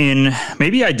stuck in?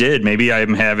 Maybe I did. Maybe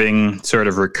I'm having sort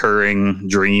of recurring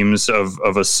dreams of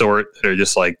a sort that are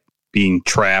just like being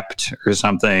trapped or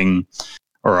something.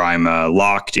 Or I'm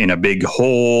locked in a big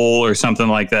hole or something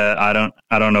like that. I don't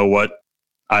know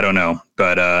I don't know,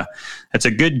 but it's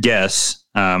a good guess.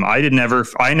 I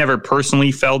never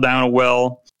personally fell down a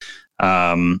well,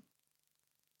 but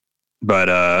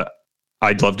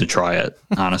I'd love to try it,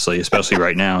 honestly, especially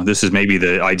right now. This is maybe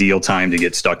the ideal time to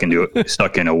get stuck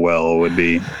in a well. Would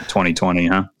be 2020,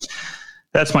 huh?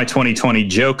 That's my 2020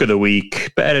 joke of the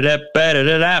week. Bow.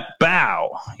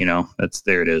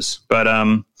 There it is. But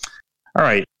all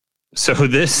right, so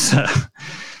this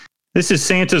is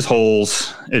Santa's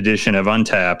Holes edition of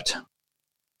Untapped.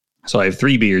 So I have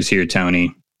 3 beers here,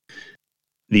 Tony.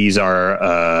 These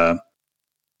are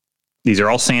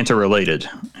all Santa related.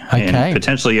 Okay. and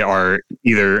potentially are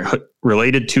either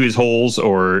related to his holes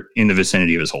or in the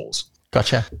vicinity of his holes.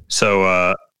 Gotcha.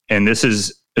 So, and this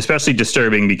is especially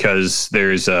disturbing because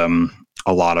there's a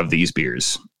lot of these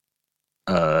beers.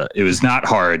 It was not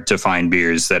hard to find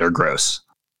beers that are gross,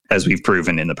 as we've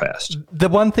proven in the past. The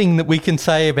one thing that we can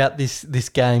say about this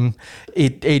game,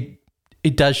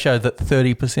 it does show that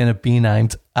 30% of beer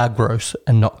names are gross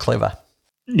and not clever.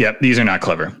 Yep, these are not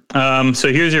clever.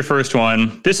 So here's your first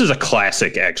one. This is a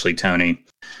classic, actually, Tony.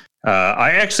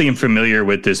 I actually am familiar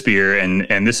with this beer,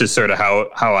 and this is sort of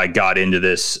how I got into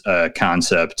this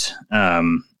concept. I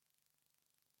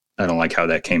don't like how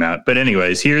that came out. But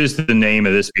anyways, here's the name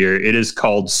of this beer. It is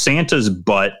called Santa's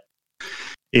Butt.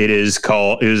 It is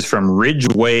from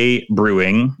Ridgeway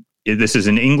Brewing. This is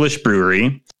an English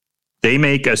brewery. They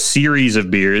make a series of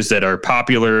beers that are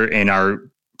popular and are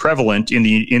prevalent in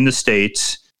the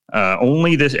States.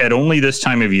 Only this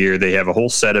time of year, they have a whole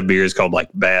set of beers called like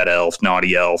Bad Elf,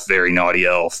 Naughty Elf, Very Naughty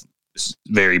Elf,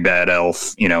 Very Bad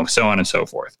Elf, so on and so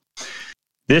forth.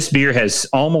 This beer has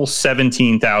almost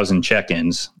 17,000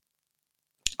 check-ins.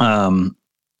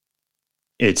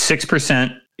 It's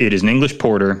 6%. It is an English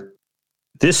porter.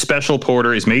 This special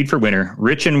porter is made for winter,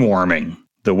 rich and warming,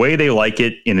 the way they like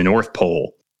it in the North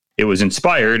Pole. It was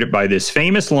inspired by this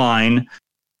famous line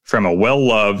from a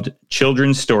well-loved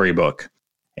children's storybook.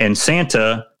 And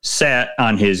Santa sat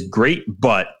on his great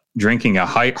butt drinking a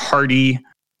hearty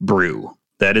brew.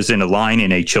 That is in a line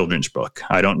in a children's book.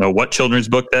 I don't know what children's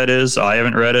book that is. I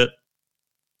haven't read it.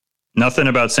 Nothing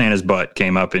about Santa's butt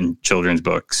came up in children's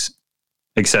books,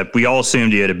 except we all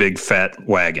assumed he had a big fat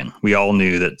wagon. We all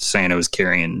knew that Santa was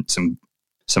carrying some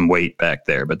weight back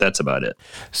there, but that's about it.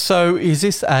 So is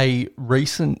this a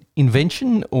recent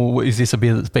invention, or is this a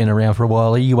beer that's been around for a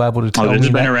while? Are you able to tell me? It's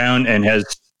been around and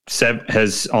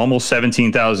has almost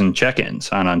 17,000 check-ins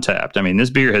on Untappd. I mean, this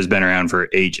beer has been around for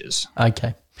ages.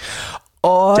 Okay.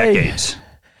 Decades.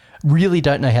 Really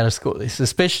don't know how to score this,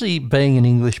 especially being an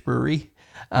English brewery.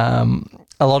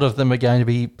 A lot of them are going to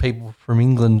be people from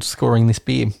England scoring this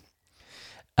beer.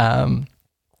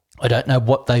 I don't know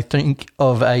what they think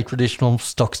of a traditional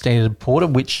stock standard porter,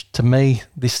 which to me,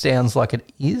 this sounds like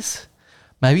it is.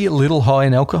 Maybe a little high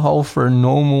in alcohol for a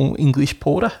normal English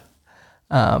porter.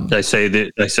 I say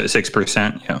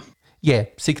 6%. Yeah. Yeah,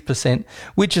 6%,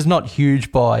 which is not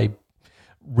huge by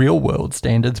real world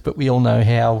standards, but we all know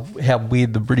how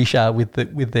weird the British are with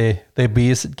their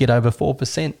beers that get over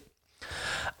 4%.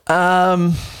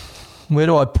 Where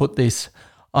do I put this?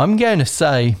 I'm going to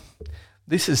say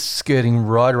this is skirting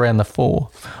right around the 4.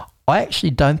 I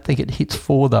actually don't think it hits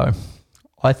 4 though.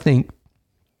 I think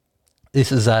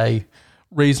this is a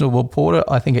reasonable porter.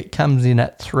 I think it comes in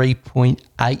at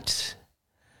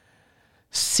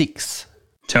 3.86.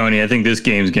 Tony, I think this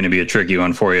game is going to be a tricky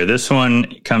one for you. This one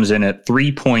comes in at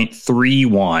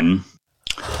 3.31.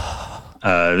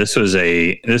 This was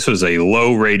a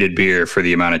low rated beer for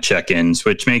the amount of check-ins,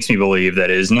 which makes me believe that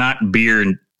it is not beer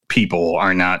people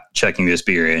are not checking this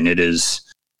beer in. It is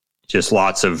just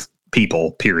lots of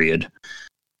people, period.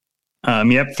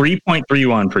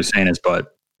 3.31% is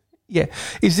butt. Yeah.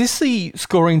 Is this the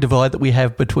scoring divide that we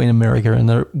have between America and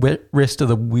the rest of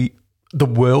the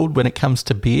world when it comes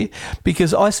to beer?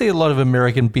 Because I see a lot of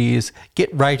American beers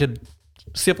get rated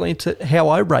similarly to how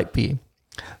I rate beer.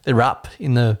 They're up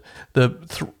in the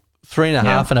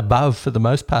 3.5 and above for the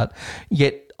most part.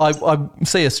 Yet I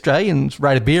see Australians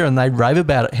rate a beer and they rave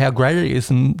about it, how great it is,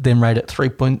 and then rate it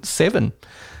 3.7.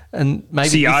 And maybe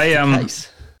the case.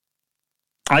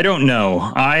 I don't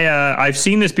know. I've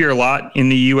seen this beer a lot in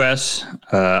the U.S.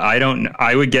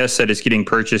 I would guess that it's getting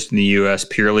purchased in the U.S.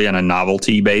 purely on a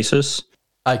novelty basis.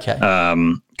 Okay.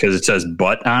 Because it says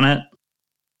butt on it,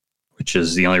 which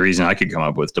is the only reason I could come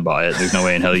up with to buy it. There's no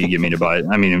way in hell you get me to buy it.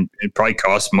 I mean, it probably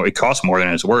costs more. It costs more than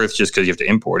it's worth just because you have to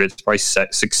import it. It's probably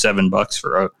 $6-7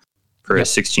 for a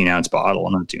 16-ounce bottle.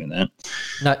 I'm not doing that.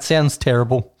 No, it sounds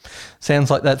terrible. Sounds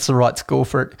like that's the right score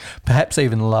for it. Perhaps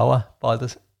even lower by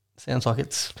the. Sounds like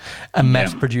it's a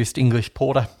mass-produced English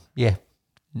porter. Yeah.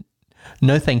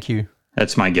 No, thank you.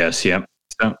 That's my guess. Yeah.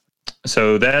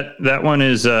 So that one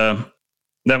is that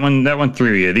one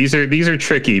threw you. These are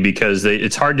tricky because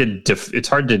it's hard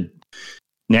to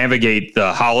navigate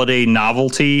the holiday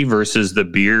novelty versus the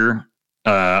beer.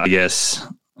 I guess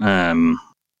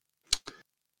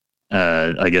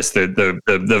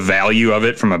the value of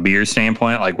it from a beer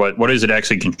standpoint, like what is it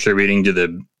actually contributing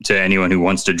to anyone who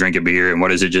wants to drink a beer, and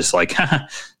what is it just like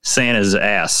Santa's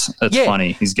ass? That's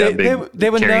funny. He's got a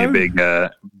big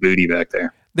booty back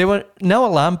there. there were no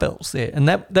alarm bells there, and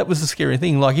that was the scary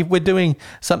thing. Like if we're doing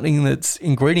something that's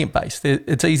ingredient based,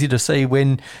 it's easy to see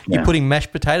when you're putting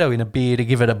mashed potato in a beer to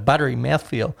give it a buttery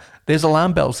mouthfeel. There's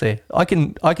alarm bells there. I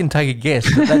can take a guess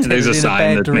that that's There's a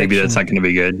sign that maybe that's not going to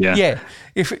be good. Yeah. Yeah.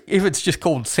 If it's just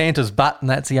called Santa's butt and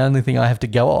that's the only thing I have to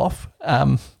go off,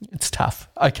 it's tough.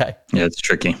 Okay. Yeah, it's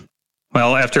tricky.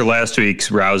 Well, after last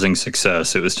week's rousing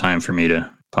success, it was time for me to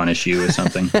punish you with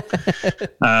something.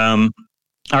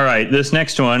 All right, this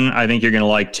next one I think you're going to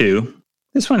like too.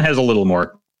 This one has a little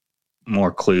more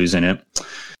clues in it.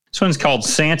 This one's called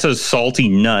Santa's Salty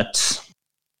Nuts.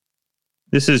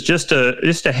 This is just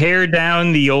a hair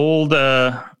down the old.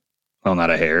 Well, not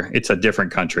a hair. It's a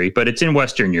different country, but it's in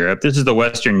Western Europe. This is the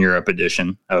Western Europe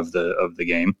edition of the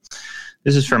game.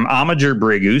 This is from Amager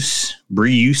Brygghus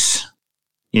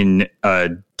in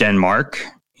Denmark,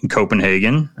 in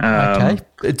Copenhagen. Okay,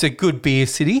 it's a good beer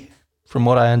city. From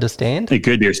what I understand. A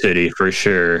good beer city, for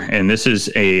sure. And this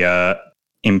is a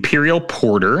Imperial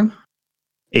Porter,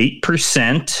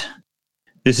 8%.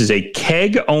 This is a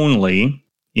keg-only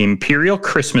Imperial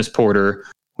Christmas Porter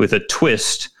with a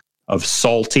twist of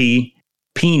salty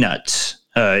peanuts.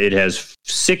 It has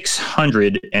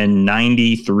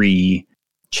 693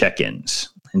 check-ins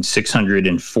and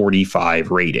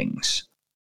 645 ratings.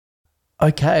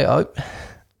 Okay, I'm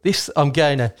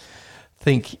going to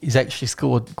think is actually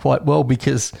scored quite well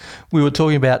because we were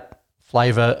talking about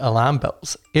flavour alarm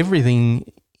bells.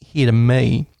 Everything here to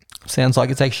me sounds like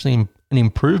it's actually an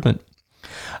improvement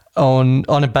on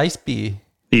a base beer.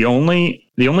 The only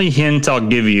hint I'll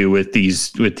give you with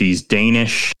these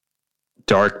Danish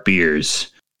dark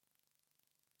beers,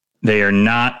 they are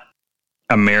not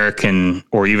American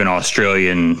or even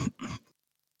Australian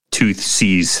tooth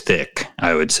seas thick,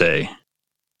 I would say.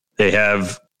 They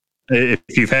have. If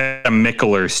you've had a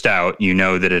Mikkeller stout, you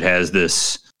know that it has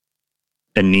this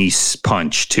anise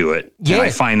punch to it. Yeah. And I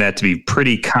find that to be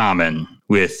pretty common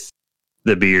with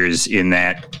the beers in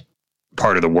that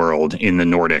part of the world, in the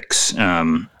Nordics.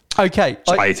 Okay.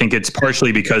 So I think it's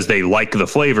partially because they like the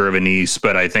flavor of anise,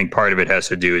 but I think part of it has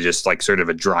to do with just like sort of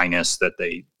a dryness that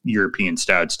European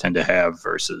stouts tend to have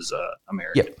versus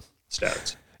American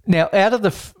stouts. Now, out of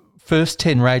the first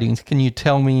 10 ratings, can you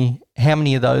tell me how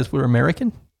many of those were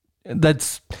American?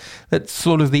 That's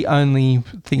sort of the only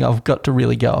thing I've got to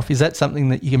really go off. Is that something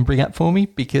that you can bring up for me?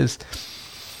 Because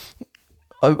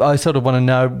I sort of want to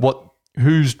know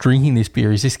who's drinking this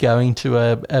beer. Is this going to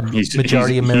a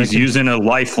majority American? He's using a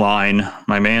lifeline.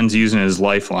 My man's using his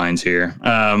lifelines here.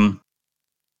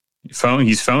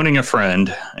 He's phoning a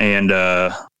friend, and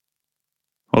the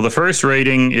first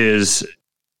rating is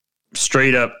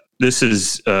straight up. This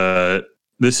is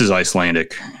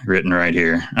Icelandic written right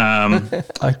here.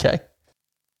 Okay.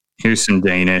 Here's some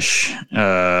Danish.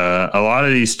 A lot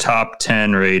of these top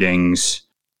 10 ratings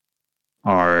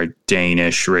are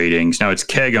Danish ratings. Now it's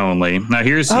keg only. Now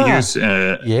here's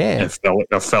a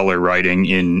feller writing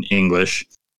in English.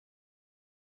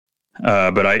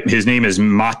 But his name is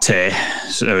Mate,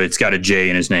 so it's got a J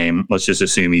in his name. Let's just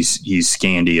assume he's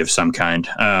Scandi of some kind.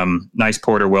 Nice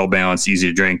porter, well balanced, easy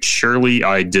to drink. Surely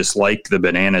I dislike the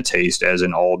banana taste, as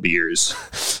in all beers,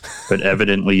 but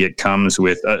evidently it comes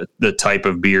with the type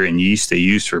of beer and yeast they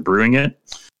use for brewing it.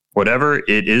 Whatever,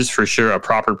 it is for sure a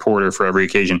proper porter for every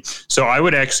occasion. So I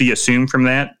would actually assume from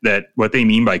that what they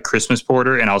mean by Christmas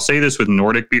porter, and I'll say this with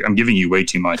Nordic beer. I'm giving you way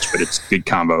too much, but it's a good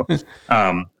combo.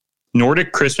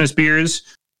 Nordic Christmas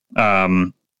beers.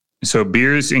 So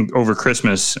beers over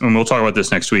Christmas, and we'll talk about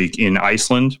this next week, in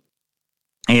Iceland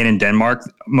and in Denmark,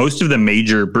 most of the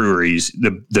major breweries,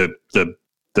 the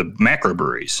macro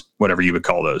breweries, whatever you would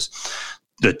call those,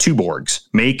 the Tuborgs,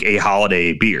 make a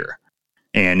holiday beer.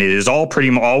 And it is all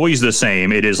always the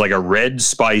same. It is like a red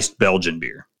spiced Belgian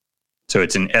beer. So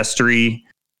it's an estery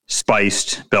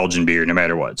spiced Belgian beer, no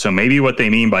matter what. So maybe what they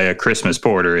mean by a Christmas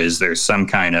porter is there's some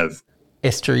kind of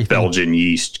estery Belgian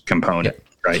yeast component,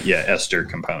 right? Yeah, ester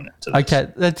component.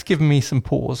 Okay, that's given me some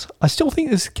pause. I still think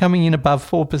this is coming in above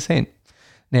 4%.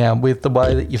 Now, with the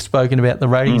way that you've spoken about the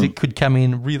ratings, it could come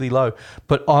in really low.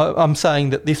 But I'm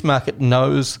saying that this market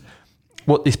knows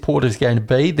what this porter is going to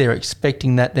be. They're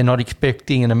expecting that. They're not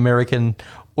expecting an American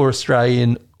or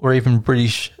Australian or even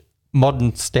British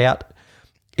modern stout.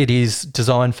 It is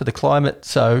designed for the climate.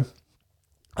 So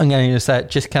I'm going to say it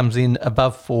just comes in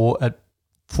above 4 at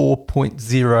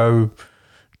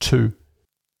 4.02.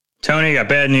 Tony, I got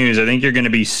bad news. I think you're going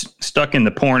to be stuck in the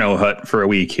porno hut for a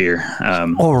week here.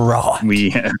 All right.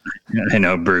 I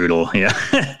know, brutal. Yeah.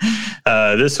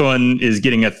 This one is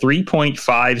getting a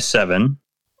 3.57,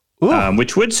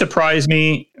 which would surprise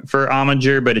me for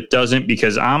Amager, but it doesn't,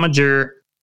 because Amager,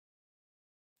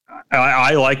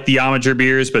 I like the Amager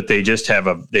beers, but they just have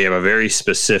a very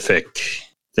specific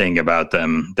thing about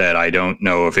them that I don't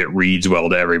know if it reads well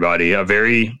to everybody. A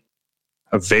very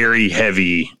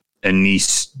heavy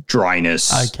anise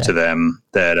dryness to them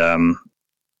that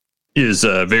is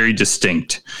very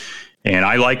distinct. And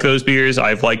I like those beers.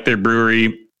 I've liked their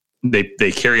brewery.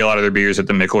 They carry a lot of their beers at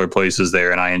the Mikkeller places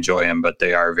there, and I enjoy them, but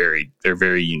they're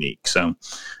very unique. So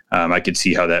I could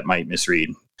see how that might misread.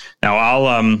 Now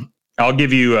I'll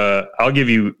give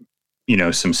you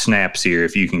some snaps here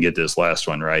if you can get this last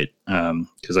one right,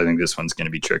 because I think this one's going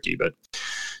to be tricky. But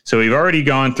so we've already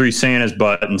gone through Santa's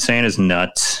butt and Santa's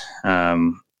nuts.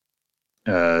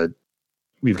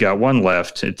 We've got one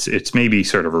left. It's maybe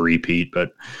sort of a repeat,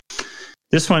 but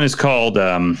this one is called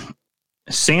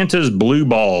Santa's Blue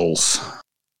Balls.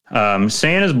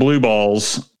 Santa's Blue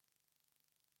Balls.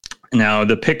 Now,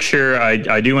 the picture,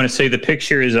 I do want to say the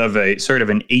picture is of a sort of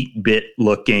an 8-bit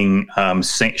looking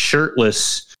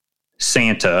shirtless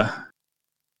Santa.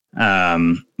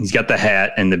 He's got the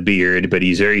hat and the beard, but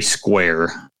he's very square.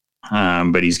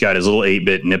 But he's got his little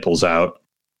 8-bit nipples out.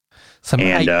 Some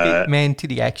 8-bit man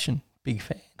titty action. Big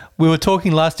fan. We were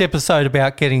talking last episode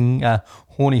about getting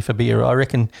horny for beer. I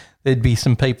reckon there'd be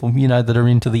some people, that are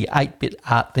into the 8-bit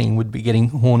art thing would be getting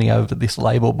horny over this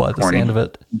label by the sound of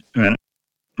it. And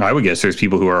I would guess there's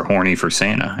people who are horny for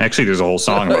Santa. Actually, there's a whole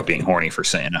song about being horny for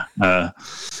Santa.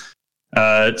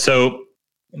 So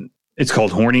it's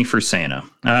called Horny for Santa.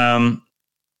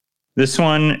 This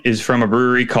one is from a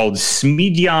brewery called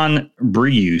Smedjan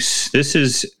Bryghus. This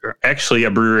is actually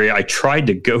a brewery I tried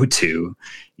to go to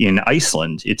in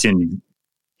Iceland. It's in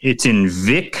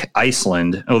Vik,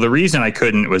 Iceland. Oh, the reason I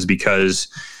couldn't was because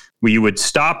we would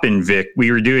stop in Vik. We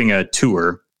were doing a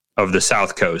tour of the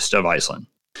south coast of Iceland.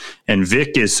 And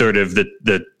Vik is sort of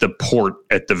the port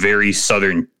at the very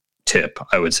southern tip,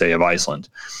 I would say, of Iceland.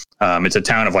 It's a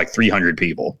town of like 300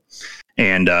 people.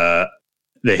 And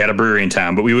they had a brewery in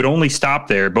town, but we would only stop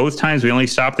there. Both times we only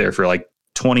stopped there for like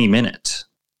 20 minutes.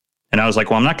 And I was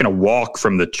like, well, I'm not going to walk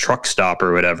from the truck stop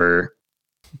or whatever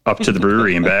up to the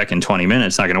brewery and back in 20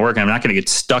 minutes. It's not going to work. I'm not going to get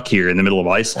stuck here in the middle of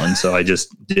Iceland. So I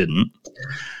just didn't.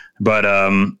 But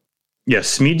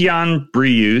Smedjan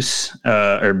Bryghus,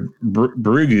 or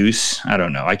Bryghus. I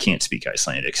don't know. I can't speak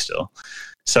Icelandic still.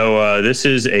 So this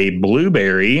is a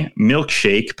blueberry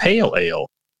milkshake pale ale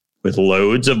with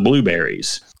loads of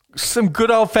blueberries. Some good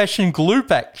old-fashioned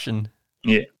gloop action.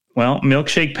 Yeah. Well,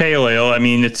 milkshake pale ale, I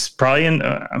mean, it's probably in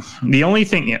the only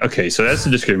thing. Okay, so that's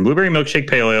the description. Blueberry milkshake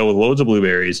pale ale with loads of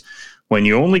blueberries. When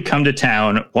you only come to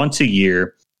town once a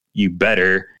year, you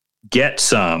better get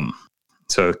some.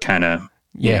 So kind of,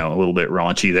 a little bit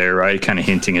raunchy there, right? Kind of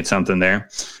hinting at something there.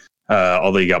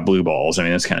 Although you got blue balls. I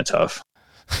mean, that's kind of tough.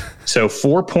 So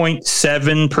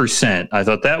 4.7%. I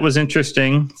thought that was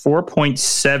interesting.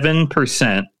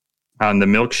 4.7%. On the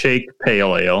milkshake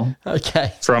pale ale.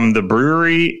 Okay. From the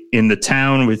brewery in the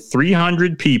town with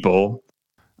 300 people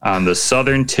on the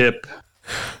southern tip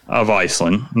of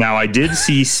Iceland. Now, I did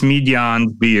see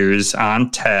Smedjan beers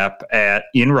on tap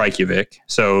in Reykjavik.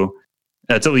 So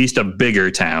that's at least a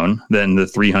bigger town than the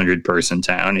 300-person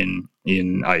town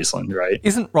in Iceland, right?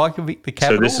 Isn't Reykjavik the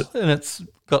capital? And it's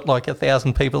got like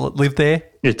 1,000 people that live there?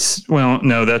 They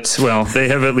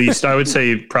have at least, I would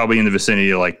say, probably in the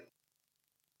vicinity of like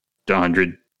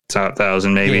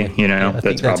 100,000 maybe,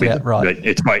 that's probably right.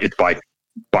 It's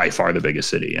by far the biggest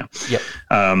city. Yeah. Yep.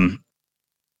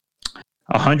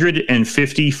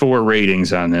 154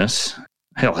 ratings on this.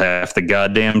 Hell, half the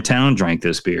goddamn town drank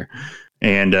this beer.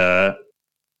 And so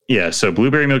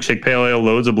blueberry milkshake pale ale,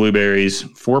 loads of blueberries,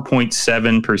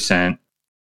 4.7%,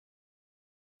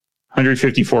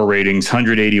 154 ratings,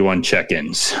 181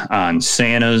 check-ins on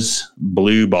Santa's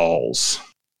Blue Balls.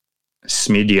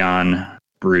 Smedjan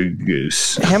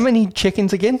Bryghus. How many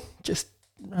check-ins again? Just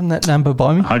run that number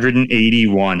by me.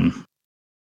 181.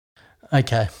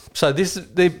 Okay. So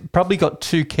they've probably got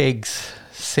 2 kegs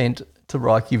sent to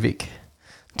Reykjavik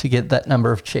to get that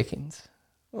number of check-ins.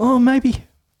 Or maybe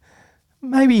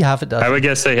half a dozen. I would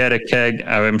guess they had a keg.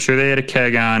 I'm sure they had a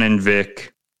keg on in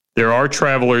Vic. There are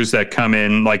travelers that come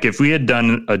in. Like if we had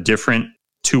done a different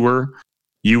tour,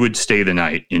 you would stay the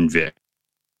night in Vic.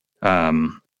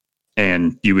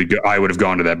 And I would have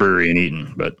gone to that brewery and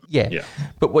eaten, but yeah.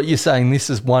 But what you're saying,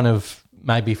 this is one of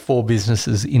maybe 4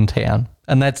 businesses in town,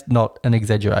 and that's not an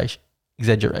exaggeration.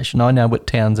 I know what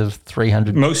towns of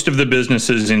 300. Most of the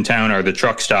businesses in town are the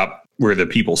truck stop where the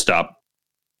people stop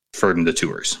for the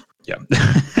tours. Yeah.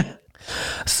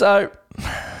 So,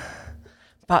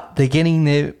 but they're getting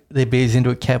their beers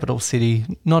into a capital city.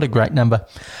 Not a great number.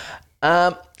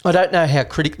 I don't know how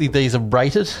critically these are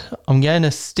rated. I'm going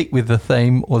to stick with the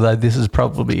theme, although this is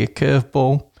probably a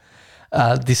curveball.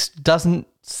 This doesn't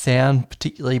sound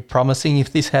particularly promising.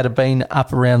 If this had been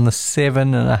up around the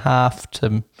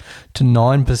 7.5% to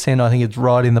 9%, I think it's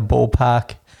right in the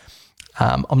ballpark.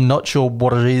 I'm not sure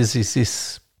what it is. Is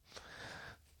this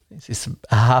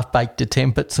a half-baked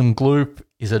attempt at some gloop?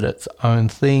 Is it its own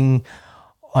thing?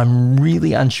 I'm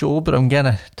really unsure, but I'm going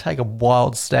to take a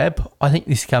wild stab. I think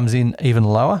this comes in even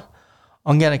lower.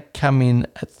 I'm going to come in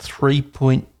at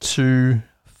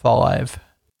 3.25.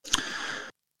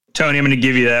 Tony, I'm going to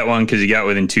give you that one because you got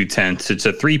within 0.2. It's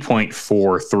a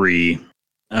 3.43.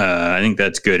 I think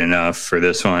that's good enough for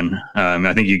this one.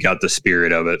 I think you got the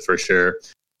spirit of it for sure.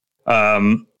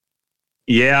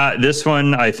 Yeah, this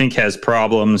one I think has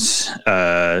problems.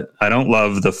 I don't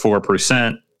love the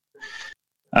 4%.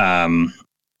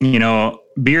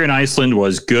 Beer in Iceland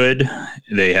was good.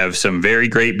 They have some very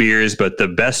great beers, but the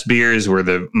best beers were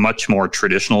the much more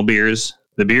traditional beers.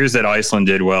 The beers that Iceland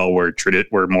did well were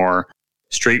more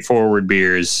straightforward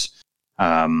beers,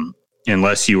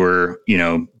 unless you were,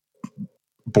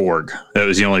 Borg. That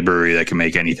was the only brewery that could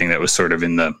make anything that was sort of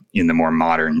in the more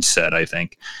modern set, I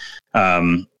think.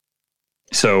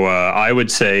 So I would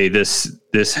say this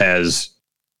has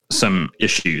some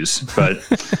issues, but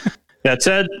that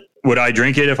said, would I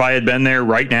drink it if I had been there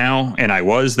right now? And I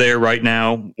was there right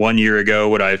now 1 year ago.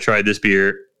 Would I have tried this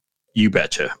beer? You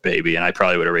betcha, baby. And I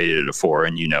probably would have rated it a 4,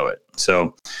 and you know it.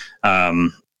 So,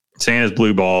 Santa's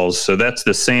Blue Balls. So that's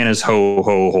the Santa's Ho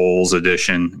Ho Holes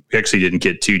edition. We actually didn't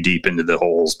get too deep into the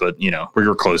holes, but we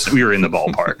were close. We were in the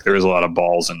ballpark. There was a lot of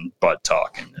balls and butt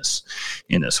talk in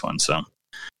this one. So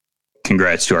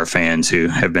congrats to our fans who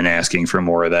have been asking for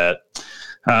more of that.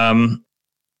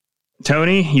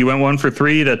 Tony, you went 1 for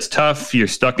 3. That's tough. You're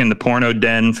stuck in the porno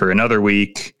den for another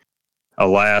week.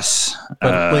 Alas.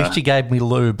 But at least you gave me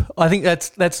lube. I think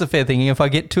that's the fair thing. If I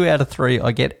get 2 out of 3,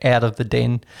 I get out of the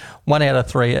den. 1 out of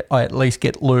 3, I at least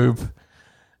get lube.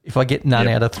 If I get none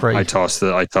out of 3, I toss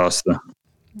the.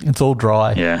 It's all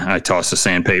dry. Yeah, I toss the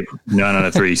sandpaper. None out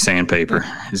of 3 sandpaper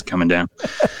is coming down.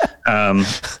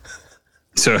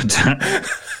 So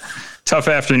tough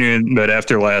afternoon, but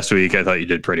after last week, I thought you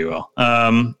did pretty well.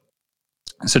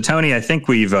 So Tony, I think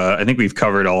we've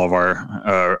covered all of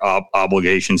our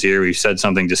obligations here. We've said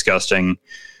something disgusting.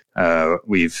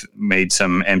 We've made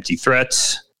some empty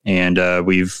threats, and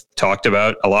we've talked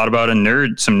about some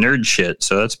nerd shit.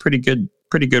 So that's pretty good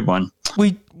one.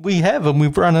 We have, and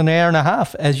we've run an hour and a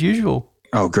half as usual.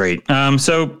 Oh, great.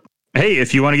 So hey,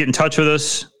 if you want to get in touch with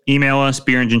us, email us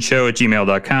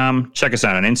beerengineshow@gmail.com. Check us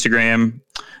out on Instagram.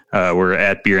 We're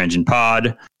at Beer Engine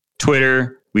Pod.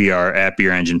 Twitter. We are at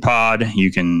Beer Engine Pod. You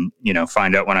can,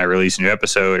 find out when I release a new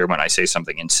episode or when I say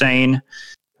something insane.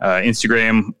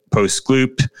 Instagram, post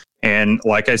glooped. And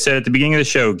like I said at the beginning of the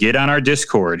show, get on our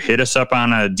Discord. Hit us up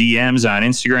on DMs on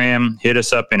Instagram. Hit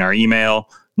us up in our email.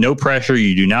 No pressure.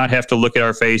 You do not have to look at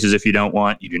our faces if you don't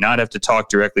want. You do not have to talk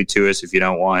directly to us if you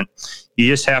don't want. You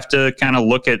just have to kind of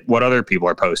look at what other people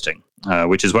are posting.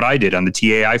 Which is what I did on the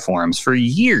TAI forums for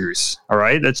years. All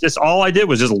right. That's just all I did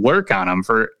was just lurk on them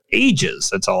for ages.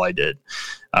 That's all I did.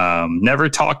 Never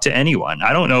talked to anyone.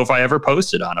 I don't know if I ever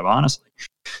posted on them, honestly.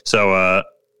 So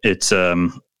it's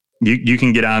you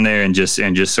can get on there and just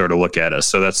sort of look at us.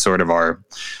 So that's sort of our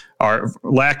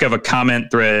lack of a comment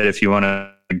thread. If you want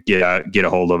to get a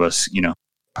hold of us,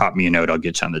 pop me a note. I'll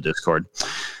get you on the Discord.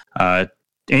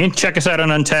 And check us out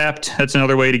on Untapped. That's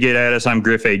another way to get at us. I'm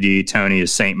Griff AD. Tony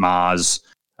is St. Maz.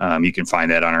 You can find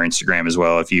that on our Instagram as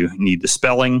well if you need the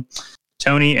spelling.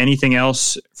 Tony, anything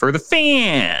else for the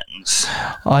fans?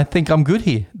 I think I'm good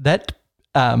here. That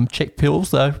Czech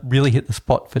pills, though, really hit the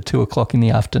spot for 2:00 in the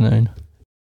afternoon.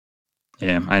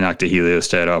 Yeah, I knocked a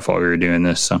heliostat off while we were doing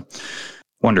this. So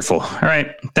wonderful. All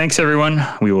right. Thanks, everyone.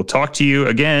 We will talk to you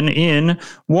again in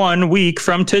 1 week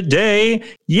from today.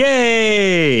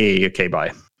 Yay! Okay,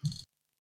 bye.